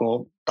sitten niin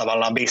kuin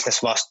tavallaan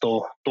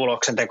business-vastuu,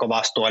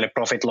 tuloksentekovastuu, eli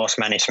profit loss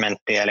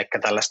managementia, eli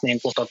tällaista niin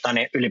kuin,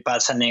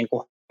 ylipäänsä niin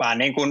kuin vähän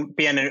niin kuin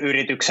pienen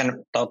yrityksen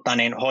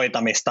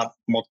hoitamista,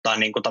 mutta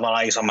niin kuin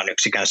tavallaan isomman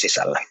yksikön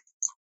sisällä.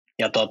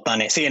 Ja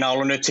siinä on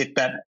ollut nyt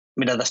sitten,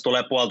 mitä tässä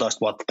tulee 1,5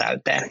 vuotta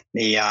täyteen.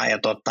 Ja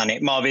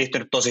mä oon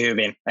viihtynyt tosi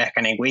hyvin.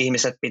 Ehkä niin kuin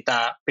ihmiset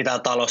pitää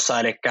talossa,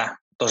 eli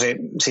tosi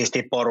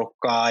siistiä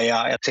porukkaa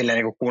ja silleen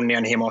niin kuin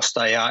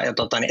kunnianhimosta ja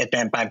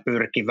eteenpäin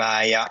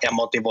pyrkivää ja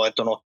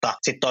motivoitunutta.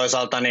 Sitten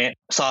toisaalta niin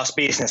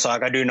SaaS-business on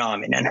aika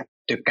dynaaminen.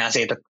 Tykkään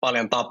siitä, että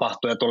paljon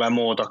tapahtuu ja tulee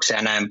muutoksia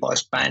ja näin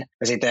poispäin.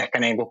 Ja sitten ehkä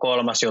niin kuin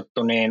 3.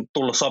 juttu, niin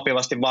tullut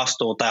sopivasti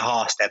vastuuta ja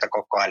haasteita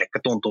koko ajan. Eli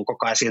tuntuu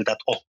koko ajan siltä,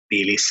 että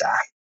oppii lisää.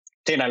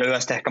 Siinä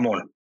lyhyesti ehkä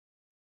mun.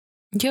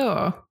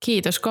 Joo,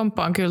 kiitos.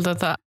 Komppaan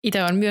kyllä.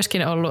 Itse olen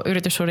myöskin ollut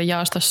yrityssuuden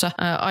jaostossa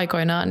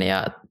aikoinaan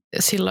ja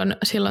silloin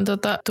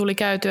tuli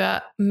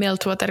käytyä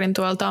Meltwaterin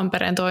tuolla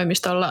Tampereen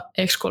toimistolla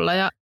Exkulla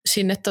ja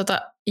sinne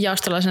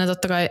jaostolaisena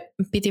totta kai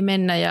piti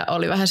mennä ja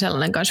oli vähän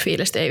sellainen kanssa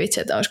fiilis, että ei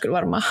vitsi, että olisi kyllä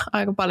varmaan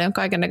aika paljon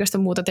kaikennäköistä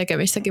muuta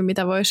tekemistäkin,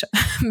 mitä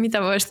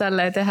vois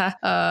tälleen tehdä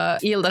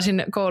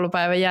iltaisin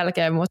koulupäivän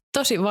jälkeen, mutta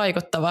tosi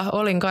vaikuttava.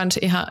 Olin kanssa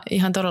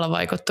ihan todella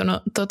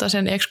vaikuttunut.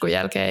 Sen Exkun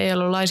jälkeen ei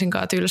ollut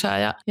laisinkaan tylsää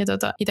ja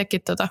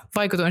itsekin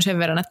vaikutuin sen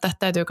verran, että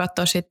täytyy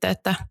katsoa sitten,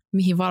 että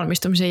mihin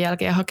valmistumisen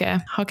jälkeen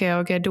hakee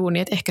oikein duuni,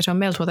 että ehkä se on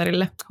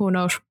Meltwaterille, who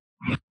knows.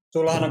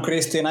 Sullahan on,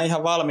 Kristiina,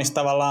 ihan valmis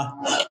tavallaan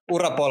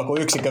urapolku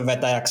yksikön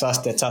vetäjäksi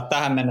asti, että sä oot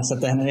tähän mennessä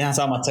tehnyt ihan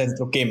samat seitit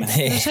kuin Kim. No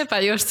sepä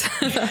just.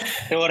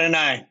 Juuri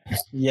näin.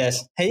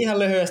 Yes. Hei, ihan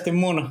lyhyesti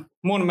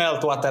mun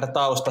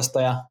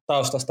Meltwater-taustasta ja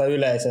taustasta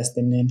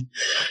yleisesti, niin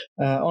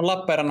on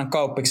Lappeenrannan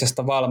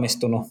kauppiksesta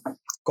valmistunut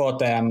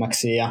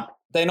KTM:ksi ja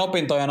tein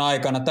opintojen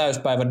aikana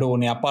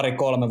täyspäiväduunia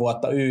 2-3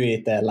 vuotta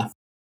YIT:llä.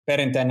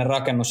 Perinteinen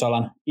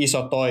rakennusalan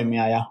iso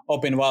toimija ja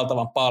opin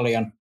valtavan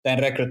paljon. Tein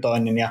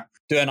rekrytoinnin ja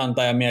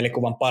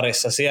työnantajamielikuvan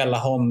parissa siellä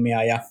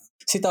hommia ja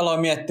sitä aloin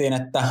miettiä,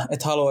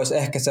 että haluaisi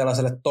ehkä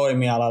sellaiselle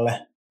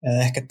toimialalle,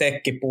 ehkä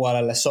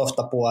tekkipuolelle,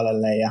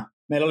 softapuolelle ja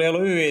meillä oli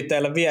ollut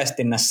YIT:llä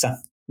viestinnässä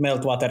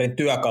Meltwaterin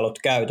työkalut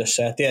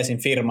käytössä ja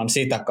tiesin firman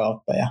sitä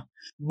kautta ja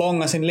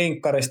bongasin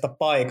linkkarista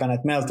paikan,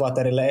 että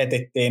Meltwaterille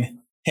etittiin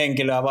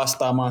henkilöä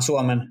vastaamaan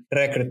Suomen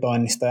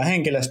rekrytoinnista ja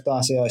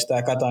henkilöstöasioista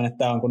ja katsoin, että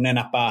tämä on kuin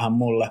nenä päähän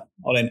mulle.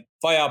 Olin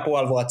vajaa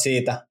 5,5 vuotta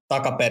siitä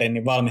takaperin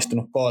niin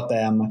valmistunut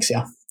KTM:ksi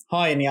ja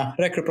hain ja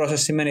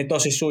rekryprosessi meni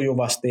tosi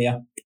sujuvasti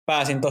ja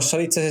pääsin tuossa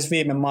itse asiassa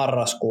viime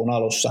marraskuun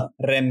alussa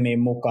remmiin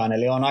mukaan.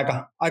 Eli on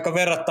aika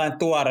verrattain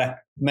tuore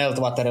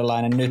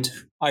Meltwaterilainen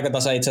nyt, aika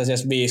tasa itse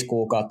asiassa 5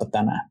 kuukautta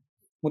tänään.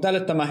 Mutta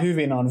älyttömän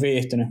hyvin on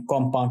viihtynyt,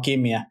 komppaan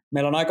Kimiä.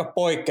 Meillä on aika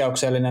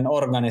poikkeuksellinen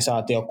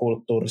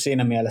organisaatiokulttuuri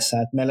siinä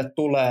mielessä, että meille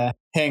tulee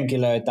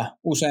henkilöitä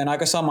usein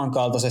aika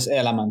samankaltaisessa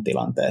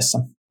elämäntilanteessa.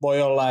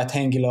 Voi olla, että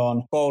henkilö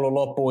on koulun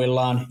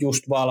lopuillaan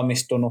just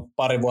valmistunut,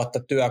 2 vuotta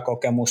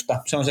työkokemusta.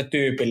 Se on se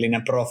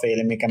tyypillinen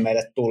profiili, mikä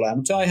meille tulee.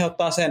 Mutta se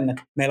aiheuttaa sen,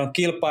 että meillä on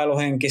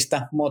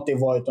kilpailuhenkistä,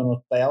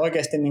 motivoitunutta ja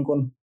oikeasti niin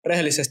kuin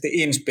rehellisesti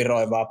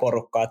inspiroivaa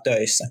porukkaa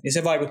töissä. Ja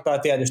se vaikuttaa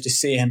tietysti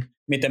siihen,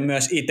 miten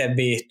myös itse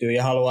viihtyy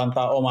ja haluaa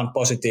antaa oman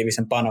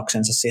positiivisen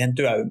panoksensa siihen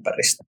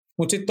työympäristöön.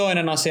 Mutta sitten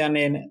toinen asia,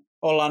 niin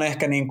ollaan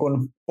ehkä niin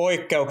kuin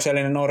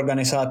poikkeuksellinen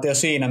organisaatio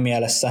siinä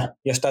mielessä,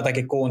 jos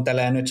tätäkin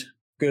kuuntelee nyt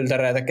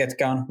kyltäreitä,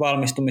 ketkä on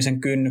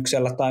valmistumisen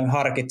kynnyksellä tai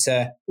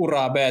harkitsee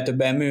uraa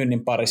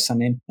B2B-myynnin parissa,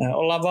 niin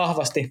ollaan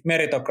vahvasti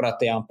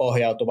meritokratiaan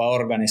pohjautuva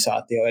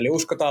organisaatio. Eli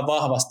uskotaan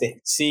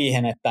vahvasti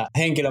siihen, että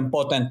henkilön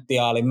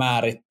potentiaali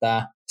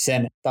määrittää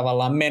sen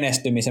tavallaan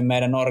menestymisen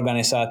meidän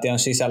organisaation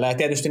sisällä. Ja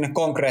tietysti ne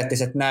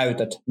konkreettiset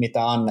näytöt,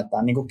 mitä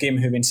annetaan. Niin kuin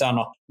Kim hyvin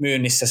sanoi,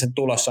 myynnissä se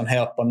tulos on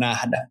helppo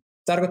nähdä.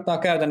 Tarkoittaa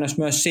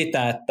käytännössä myös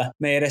sitä, että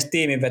me ei edes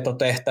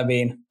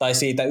tiiminvetotehtäviin tai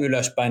siitä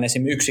ylöspäin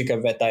esim.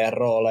 Yksikön vetäjän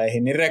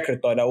rooleihin, niin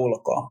rekrytoida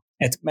ulkoa.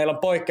 Et meillä on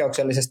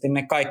poikkeuksellisesti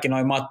ne kaikki nuo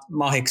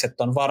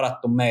mahikset on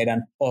varattu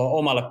meidän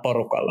omalle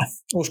porukalle.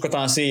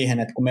 Uskotaan siihen,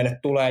 että kun meille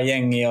tulee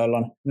jengi, joilla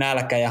on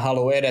nälkä ja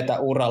haluaa edetä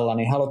uralla,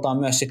 niin halutaan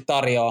myös sit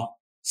tarjoa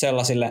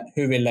sellaisille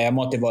hyville ja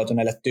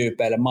motivoituneille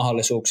tyypeille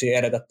mahdollisuuksia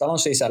edetä talon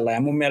sisällä.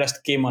 Ja mun mielestä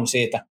Kim on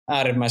siitä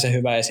äärimmäisen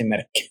hyvä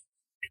esimerkki.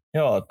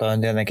 Joo, toi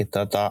on tietenkin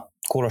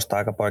kuulostaa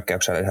aika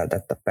poikkeukselliselta,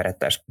 että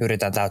periaatteessa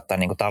yritetään täyttää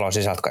niin kuin talon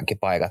sisältä kaikki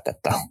paikat,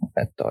 että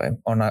toi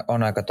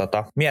on aika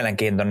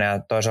mielenkiintoinen ja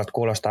toisaalta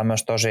kuulostaa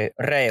myös tosi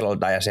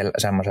reilulta ja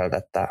semmoiselta,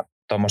 että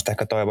tuommoista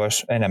ehkä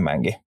toivoisi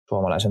enemmänkin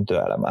suomalaisen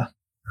työelämään.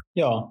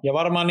 Joo, ja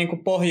varmaan niin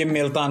kuin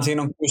pohjimmiltaan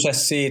siinä on kyse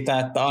siitä,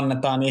 että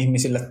annetaan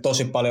ihmisille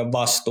tosi paljon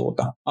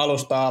vastuuta.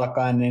 Alusta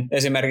alkaen niin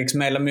esimerkiksi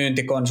meillä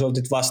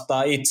myyntikonsultit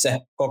vastaa itse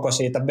koko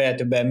siitä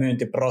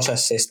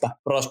B2B-myyntiprosessista,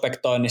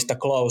 prospektoinnista,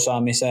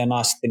 closeaamiseen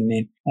asti,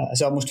 niin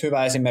se on musta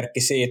hyvä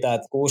esimerkki siitä,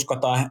 että kun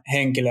uskotaan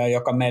henkilöä,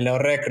 joka meille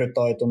on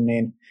rekrytoitu,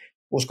 niin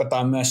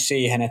uskotaan myös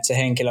siihen, että se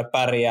henkilö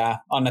pärjää,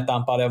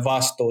 annetaan paljon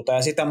vastuuta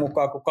ja sitä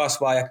mukaan kun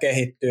kasvaa ja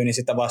kehittyy, niin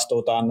sitä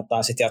vastuuta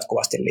annetaan sitten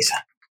jatkuvasti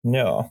lisää.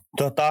 Joo.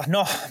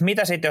 No,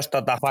 mitä sitten jos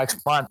vaikka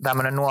mä oon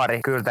tämmönen nuori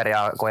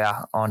kylterialku ja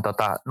on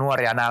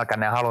nuori ja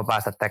nälkäinen ja haluan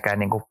päästä tekemään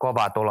niinku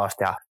kovaa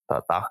tulosta ja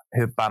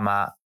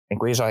hyppäämään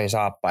niinku isoihin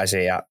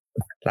saappaisiin ja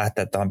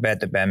lähteä tuohon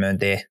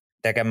B2B-myyntiin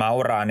tekemään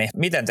uraa, niin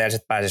miten teillä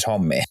sitten pääsisi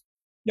hommiin?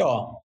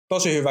 Joo,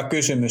 tosi hyvä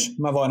kysymys.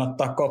 Mä voin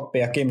ottaa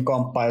koppia Kim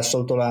komppaa, jos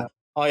sulla tulee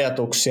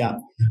ajatuksia,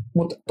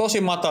 mutta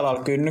tosi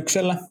matalalla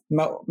kynnyksellä.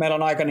 Meillä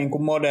on aika niin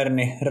kuin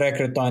moderni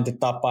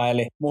rekrytointitapa,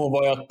 eli muuhun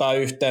voi ottaa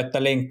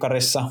yhteyttä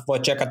linkkarissa, voi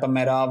tsekata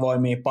meidän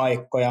avoimia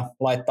paikkoja,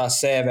 laittaa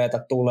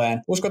CVtä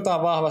tuleen.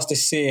 Uskotaan vahvasti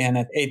siihen,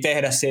 että ei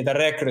tehdä siitä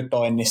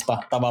rekrytoinnista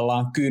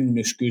tavallaan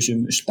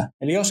kynnyskysymystä.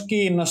 Eli jos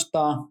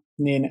kiinnostaa,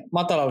 niin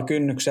matalalla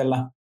kynnyksellä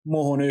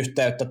muuhun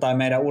yhteyttä tai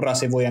meidän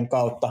urasivujen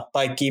kautta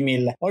tai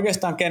Kimille.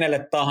 Oikeastaan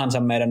kenelle tahansa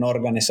meidän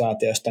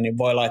organisaatiosta niin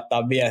voi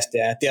laittaa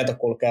viestiä ja tieto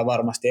kulkee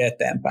varmasti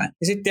eteenpäin.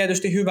 Ja sitten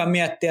tietysti hyvä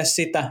miettiä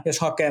sitä, jos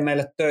hakee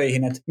meille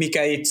töihin, että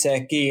mikä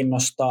itseä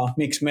kiinnostaa,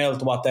 miksi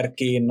Meltwater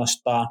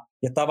kiinnostaa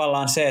ja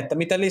tavallaan se, että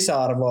mitä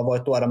lisäarvoa voi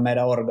tuoda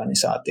meidän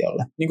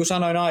organisaatiolle. Niin kuin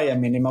sanoin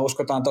aiemmin, niin me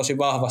uskotaan tosi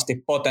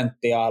vahvasti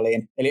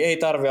potentiaaliin. Eli ei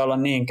tarvitse olla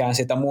niinkään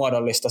sitä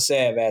muodollista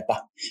CVtä,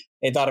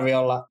 ei tarvitse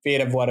olla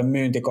 5 vuoden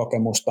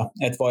myyntikokemusta,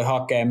 että voi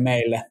hakea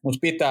meille, mutta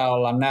pitää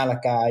olla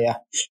nälkää ja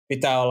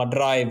pitää olla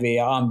drivea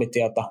ja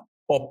ambitiota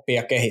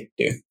oppia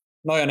kehittyä.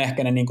 Noi on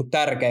ehkä ne niinku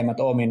tärkeimmät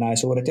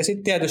ominaisuudet. Ja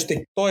sitten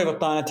tietysti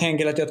toivotaan, että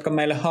henkilöt, jotka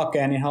meille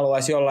hakee, niin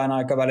haluaisi jollain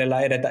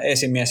aikavälillä edetä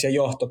esimies- ja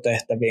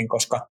johtotehtäviin,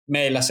 koska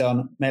meillä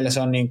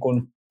se on niin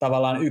kuin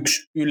tavallaan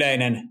yksi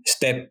yleinen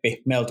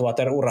steppi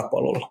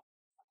Meltwater-urapolulla.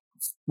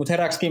 Mutta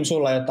herääkö Kim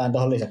sulla jotain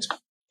tuohon lisäksi?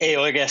 Ei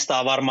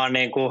oikeastaan varmaan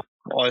niin kuin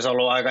olisi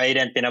ollut aika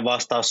identtinen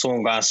vastaus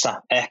sun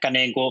kanssa. Ehkä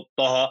niin kuin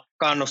tuohon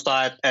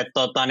kannustaa,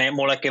 että niin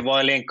mullekin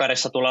voi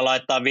linkkarissa tulla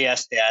laittaa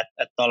viestiä,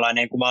 että ollaan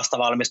niin kuin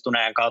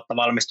vastavalmistuneen kautta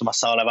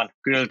valmistumassa olevan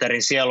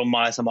kylterin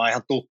sielunmaisema on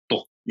ihan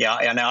tuttu.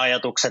 Ja ne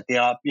ajatukset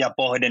ja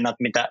pohdinnat,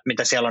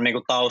 mitä siellä on niin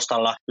kuin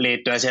taustalla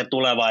liittyen siihen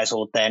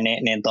tulevaisuuteen,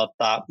 niin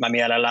mä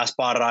mielellään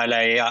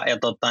sparrailen ja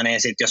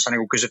niin sit jos on niin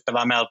kuin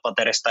kysyttävää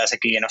Meltwaterista ja se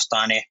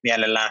kiinnostaa, niin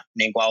mielellään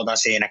niin kuin autan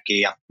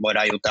siinäkin ja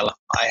voidaan jutella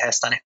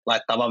aiheesta, niin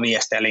laittaa vaan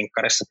viestiä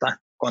linkkarissa tai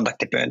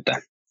kontaktipyyntöä.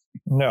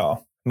 Joo.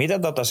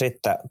 Miten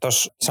sitten,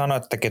 tuossa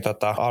sanoittekin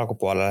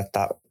alkupuolella,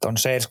 että on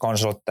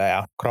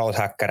sales-konsultteja,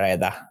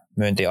 growth-häkkäreitä,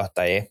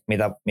 myyntijohtajia,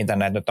 mitä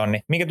näitä nyt on,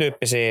 niin minkä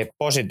tyyppisiä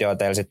positioita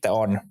teillä sitten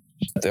on,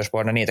 jos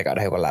voidaan niitä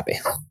käydä hiukan läpi?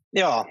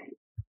 Joo,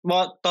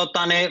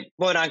 niin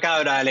voidaan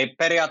käydä, eli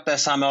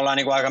periaatteessa me ollaan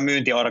niin kuin aika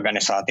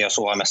myyntiorganisaatio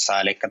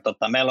Suomessa, eli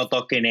meillä on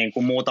toki niin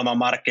kuin muutama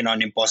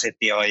markkinoinnin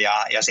positio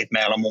ja sitten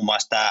meillä on muun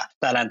muassa tämä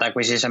Talent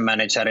Acquisition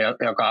Manager,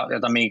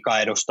 jota Miika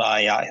edustaa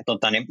ja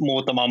niin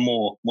muutama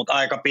muu, mutta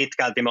aika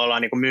pitkälti me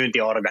ollaan niin kuin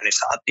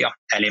myyntiorganisaatio,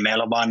 eli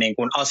meillä on vaan niin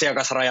kuin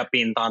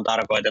asiakasrajapintaan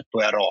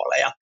tarkoitettuja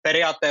rooleja.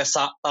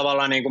 Periaatteessa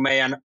tavallaan niin kuin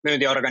meidän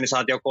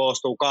myyntiorganisaatio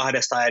koostuu 2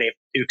 eri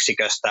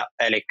yksiköstä,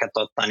 eli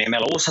niin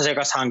meillä on uusi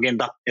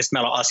asiakashankinta ja sitten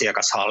meillä on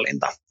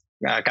asiakashallinta.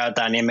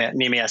 Käytetään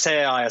nimiä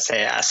CA ja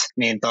CS.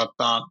 Niin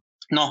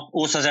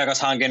uusi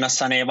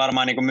asiakashankinnassa niin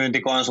varmaan niin kuin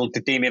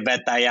myyntikonsultti, tiimin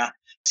vetäjä,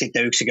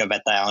 sitten yksikön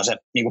vetäjä on se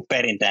niin kuin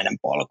perinteinen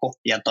polku.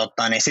 Ja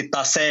niin sitten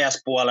taas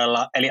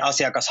CS-puolella, eli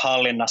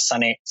asiakashallinnassa,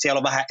 niin siellä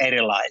on vähän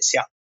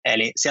erilaisia.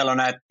 Eli siellä on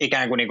näitä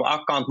ikään kuin,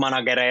 account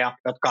managereja,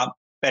 jotka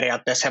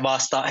periaatteessa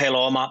heillä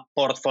on oma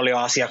portfolio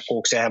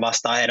asiakkuuksia ja he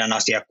vastaa heidän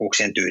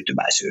asiakkuuksien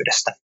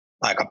tyytyväisyydestä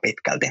aika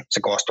pitkälti. Se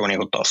koostuu niin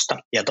kuin tosta.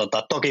 Ja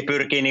toki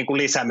pyrkii niin kuin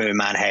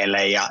lisämyymään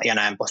heille ja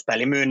näin poispäin.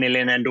 Eli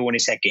myynnillinen duuni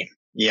sekin.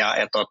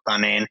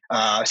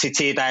 Sitten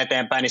siitä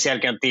eteenpäin, niin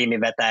sielläkin on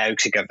tiimivetäjä ja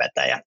yksikön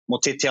vetäjä.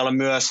 Mutta sitten siellä on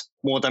myös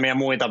muutamia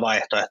muita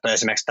vaihtoehtoja,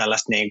 esimerkiksi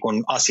tällaista niin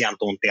kuin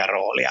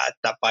asiantuntijaroolia,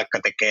 että vaikka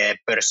tekee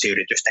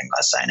pörssiyritysten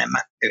kanssa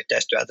enemmän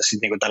yhteistyötä sitten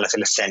niin kuin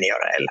tällaisille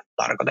senioreille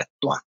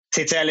tarkoitettua.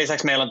 Sitten sen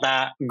lisäksi meillä on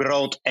tämä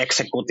Growth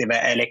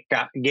Executive, eli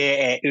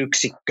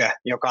GE-yksikkö,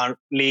 joka on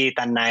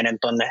liitännäinen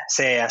tuonne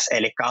CS,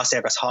 eli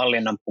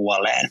asiakashallinnan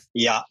puoleen.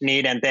 Ja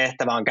niiden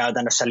tehtävä on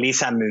käytännössä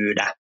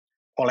lisämyydä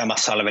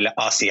olemassa oleville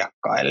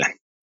asiakkaille.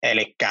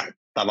 Eli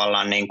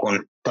tavallaan niin kuin,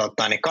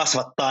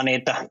 kasvattaa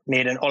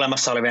niiden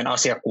olemassa olevien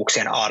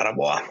asiakkuuksien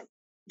arvoa.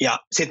 Ja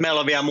sitten meillä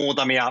on vielä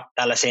muutamia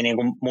tällaisia niin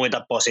kuin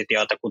muita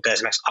positioita, kuten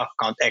esimerkiksi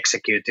account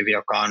executive,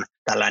 joka on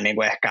tällainen niin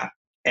kuin ehkä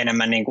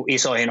enemmän niin kuin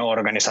isoihin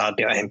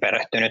organisaatioihin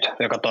perehtynyt,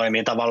 joka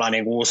toimii tavallaan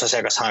niin kuin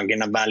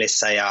uusasiakashankinnan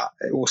välissä ja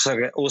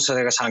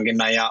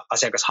uusasiakashankinnan ja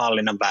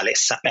asiakashallinnan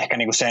välissä. Ehkä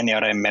niin kuin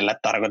seniorimmille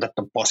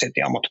tarkoitettu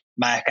positio, mutta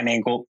mä ehkä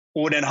niin kuin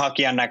uuden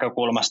hakijan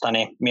näkökulmasta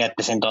niin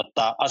miettisin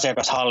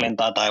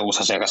asiakashallintaa tai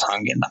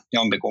uusasiakashankinta,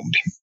 jompikumpi.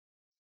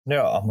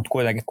 Joo, mutta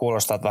kuitenkin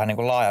kuulostaa, että vähän niin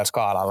kuin laajalla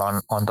skaalalla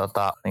on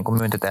niin kuin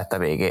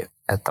myyntitehtäviäkin,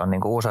 että on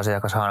niin kuin uusi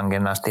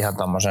asiakashankinnasta ihan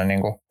tuommoisen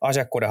niin kuin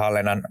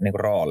asiakkuudenhallinnan niin kuin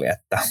rooli,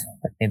 että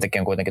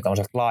niitäkin on kuitenkin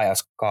tuommoisella laajalla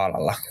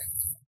skaalalla.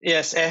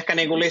 Jes, ehkä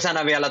niin kuin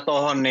lisänä vielä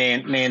tuohon,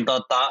 niin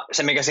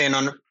se mikä siinä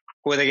on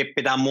kuitenkin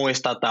pitää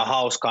muistaa, että on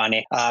hauskaa,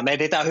 niin me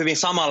etsitään hyvin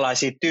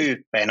samanlaisia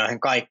tyyppejä noihin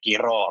kaikkiin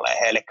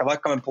rooleihin. Eli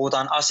vaikka me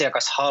puhutaan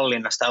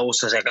asiakashallinnasta ja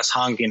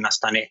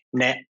uusasiakashankinnasta, niin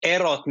ne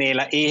erot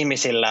niillä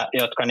ihmisillä,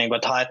 jotka niinku,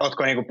 että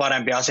ootko niinku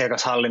parempi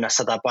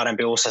asiakashallinnassa tai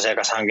parempi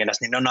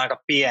uusasiakashankinnassa, niin ne on aika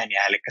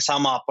pieniä. Eli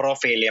samaa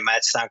profiilia me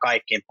etsitään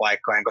kaikkiin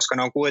paikkoihin, koska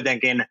ne on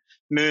kuitenkin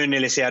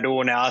myynnillisiä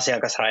duuneja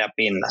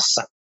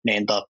asiakasrajapinnassa.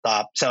 Niin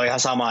se on ihan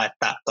sama,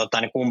 että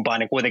niin kumpaan,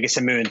 niin kuitenkin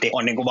se myynti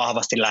on niin kuin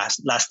vahvasti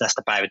läsnä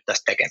sitä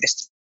päivittäistä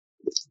tekemistä.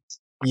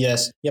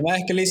 Yes. Ja mä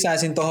ehkä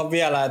lisäisin tuohon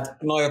vielä, että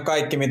noi on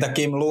kaikki, mitä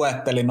Kim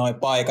luetteli, noi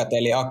paikat,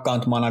 eli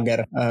account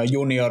manager,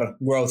 junior,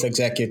 growth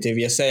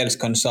executive ja sales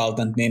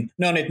consultant, niin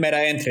ne on nyt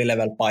meidän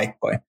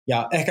entry-level-paikkoja.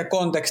 Ja ehkä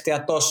kontekstia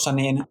tuossa,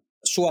 niin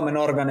Suomen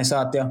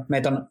organisaatio,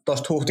 meitä on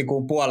tuosta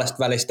huhtikuun puolesta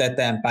välistä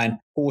eteenpäin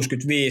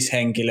 65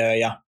 henkilöä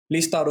ja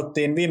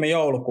listauduttiin viime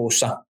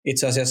joulukuussa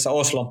itse asiassa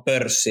Oslon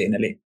pörssiin,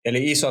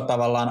 eli iso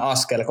tavallaan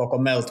askel koko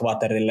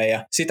Meltwaterille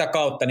ja sitä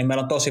kautta niin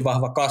meillä on tosi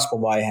vahva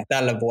kasvuvaihe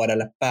tälle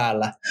vuodelle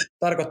päällä.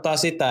 Tarkoittaa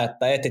sitä,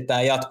 että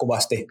etsitään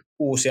jatkuvasti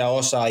uusia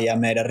osaajia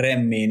meidän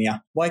remmiin ja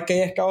vaikka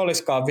ei ehkä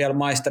olisikaan vielä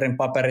maisterin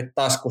paperit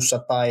taskussa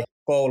tai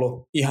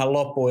koulu ihan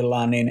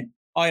lopuillaan, niin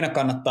aina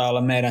kannattaa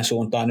olla meidän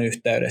suuntaan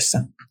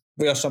yhteydessä.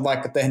 Jos on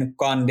vaikka tehnyt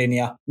kandin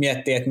ja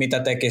miettii, että mitä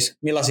tekisi,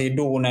 millaisia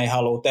duuneja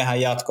haluaa tehdä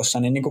jatkossa,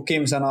 niin kuin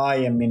Kim sanoi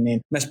aiemmin, niin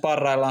me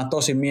sparraillaan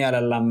tosi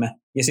mielellämme.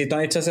 Ja siitä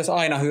on itse asiassa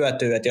aina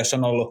hyötyä, että jos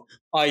on ollut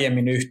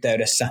aiemmin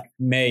yhteydessä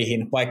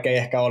meihin, vaikka ei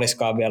ehkä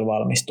olisikaan vielä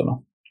valmistunut.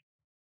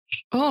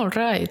 All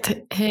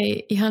right.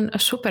 Hei, ihan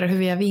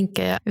superhyviä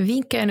vinkkejä.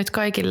 Vinkkejä nyt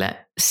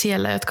kaikille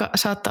siellä, jotka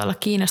saattaa olla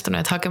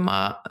kiinnostuneet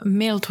hakemaan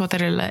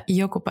Meltwaterille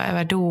joku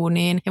päivä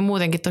duuniin ja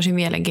muutenkin tosi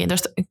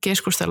mielenkiintoista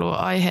keskustelua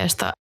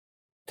aiheesta.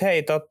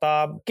 Hei,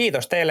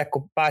 kiitos teille,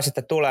 kun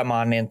pääsitte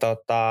tulemaan, niin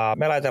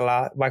me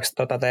laitellaan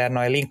vaikka teidän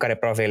noin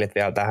linkkariprofiilit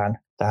vielä tähän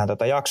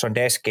Jakson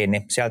deskiin,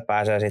 niin sieltä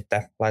pääsee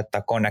sitten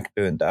laittaa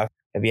connect-pyyntöä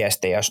ja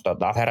viestiä, jos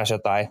heräsi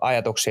jotain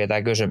ajatuksia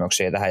tai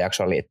kysymyksiä tähän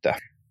jaksoon liittyen.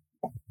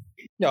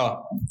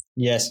 Joo,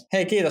 yes.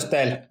 Hei, kiitos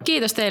teille.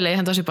 Kiitos teille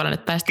ihan tosi paljon,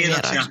 että pääsitte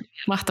vieraaksi.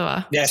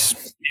 Mahtavaa.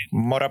 Yes,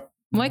 moro.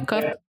 Moikka.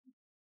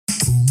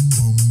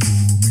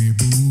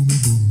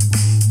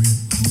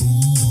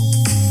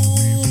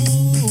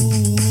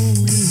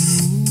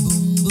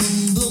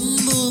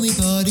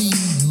 BoomiPodin.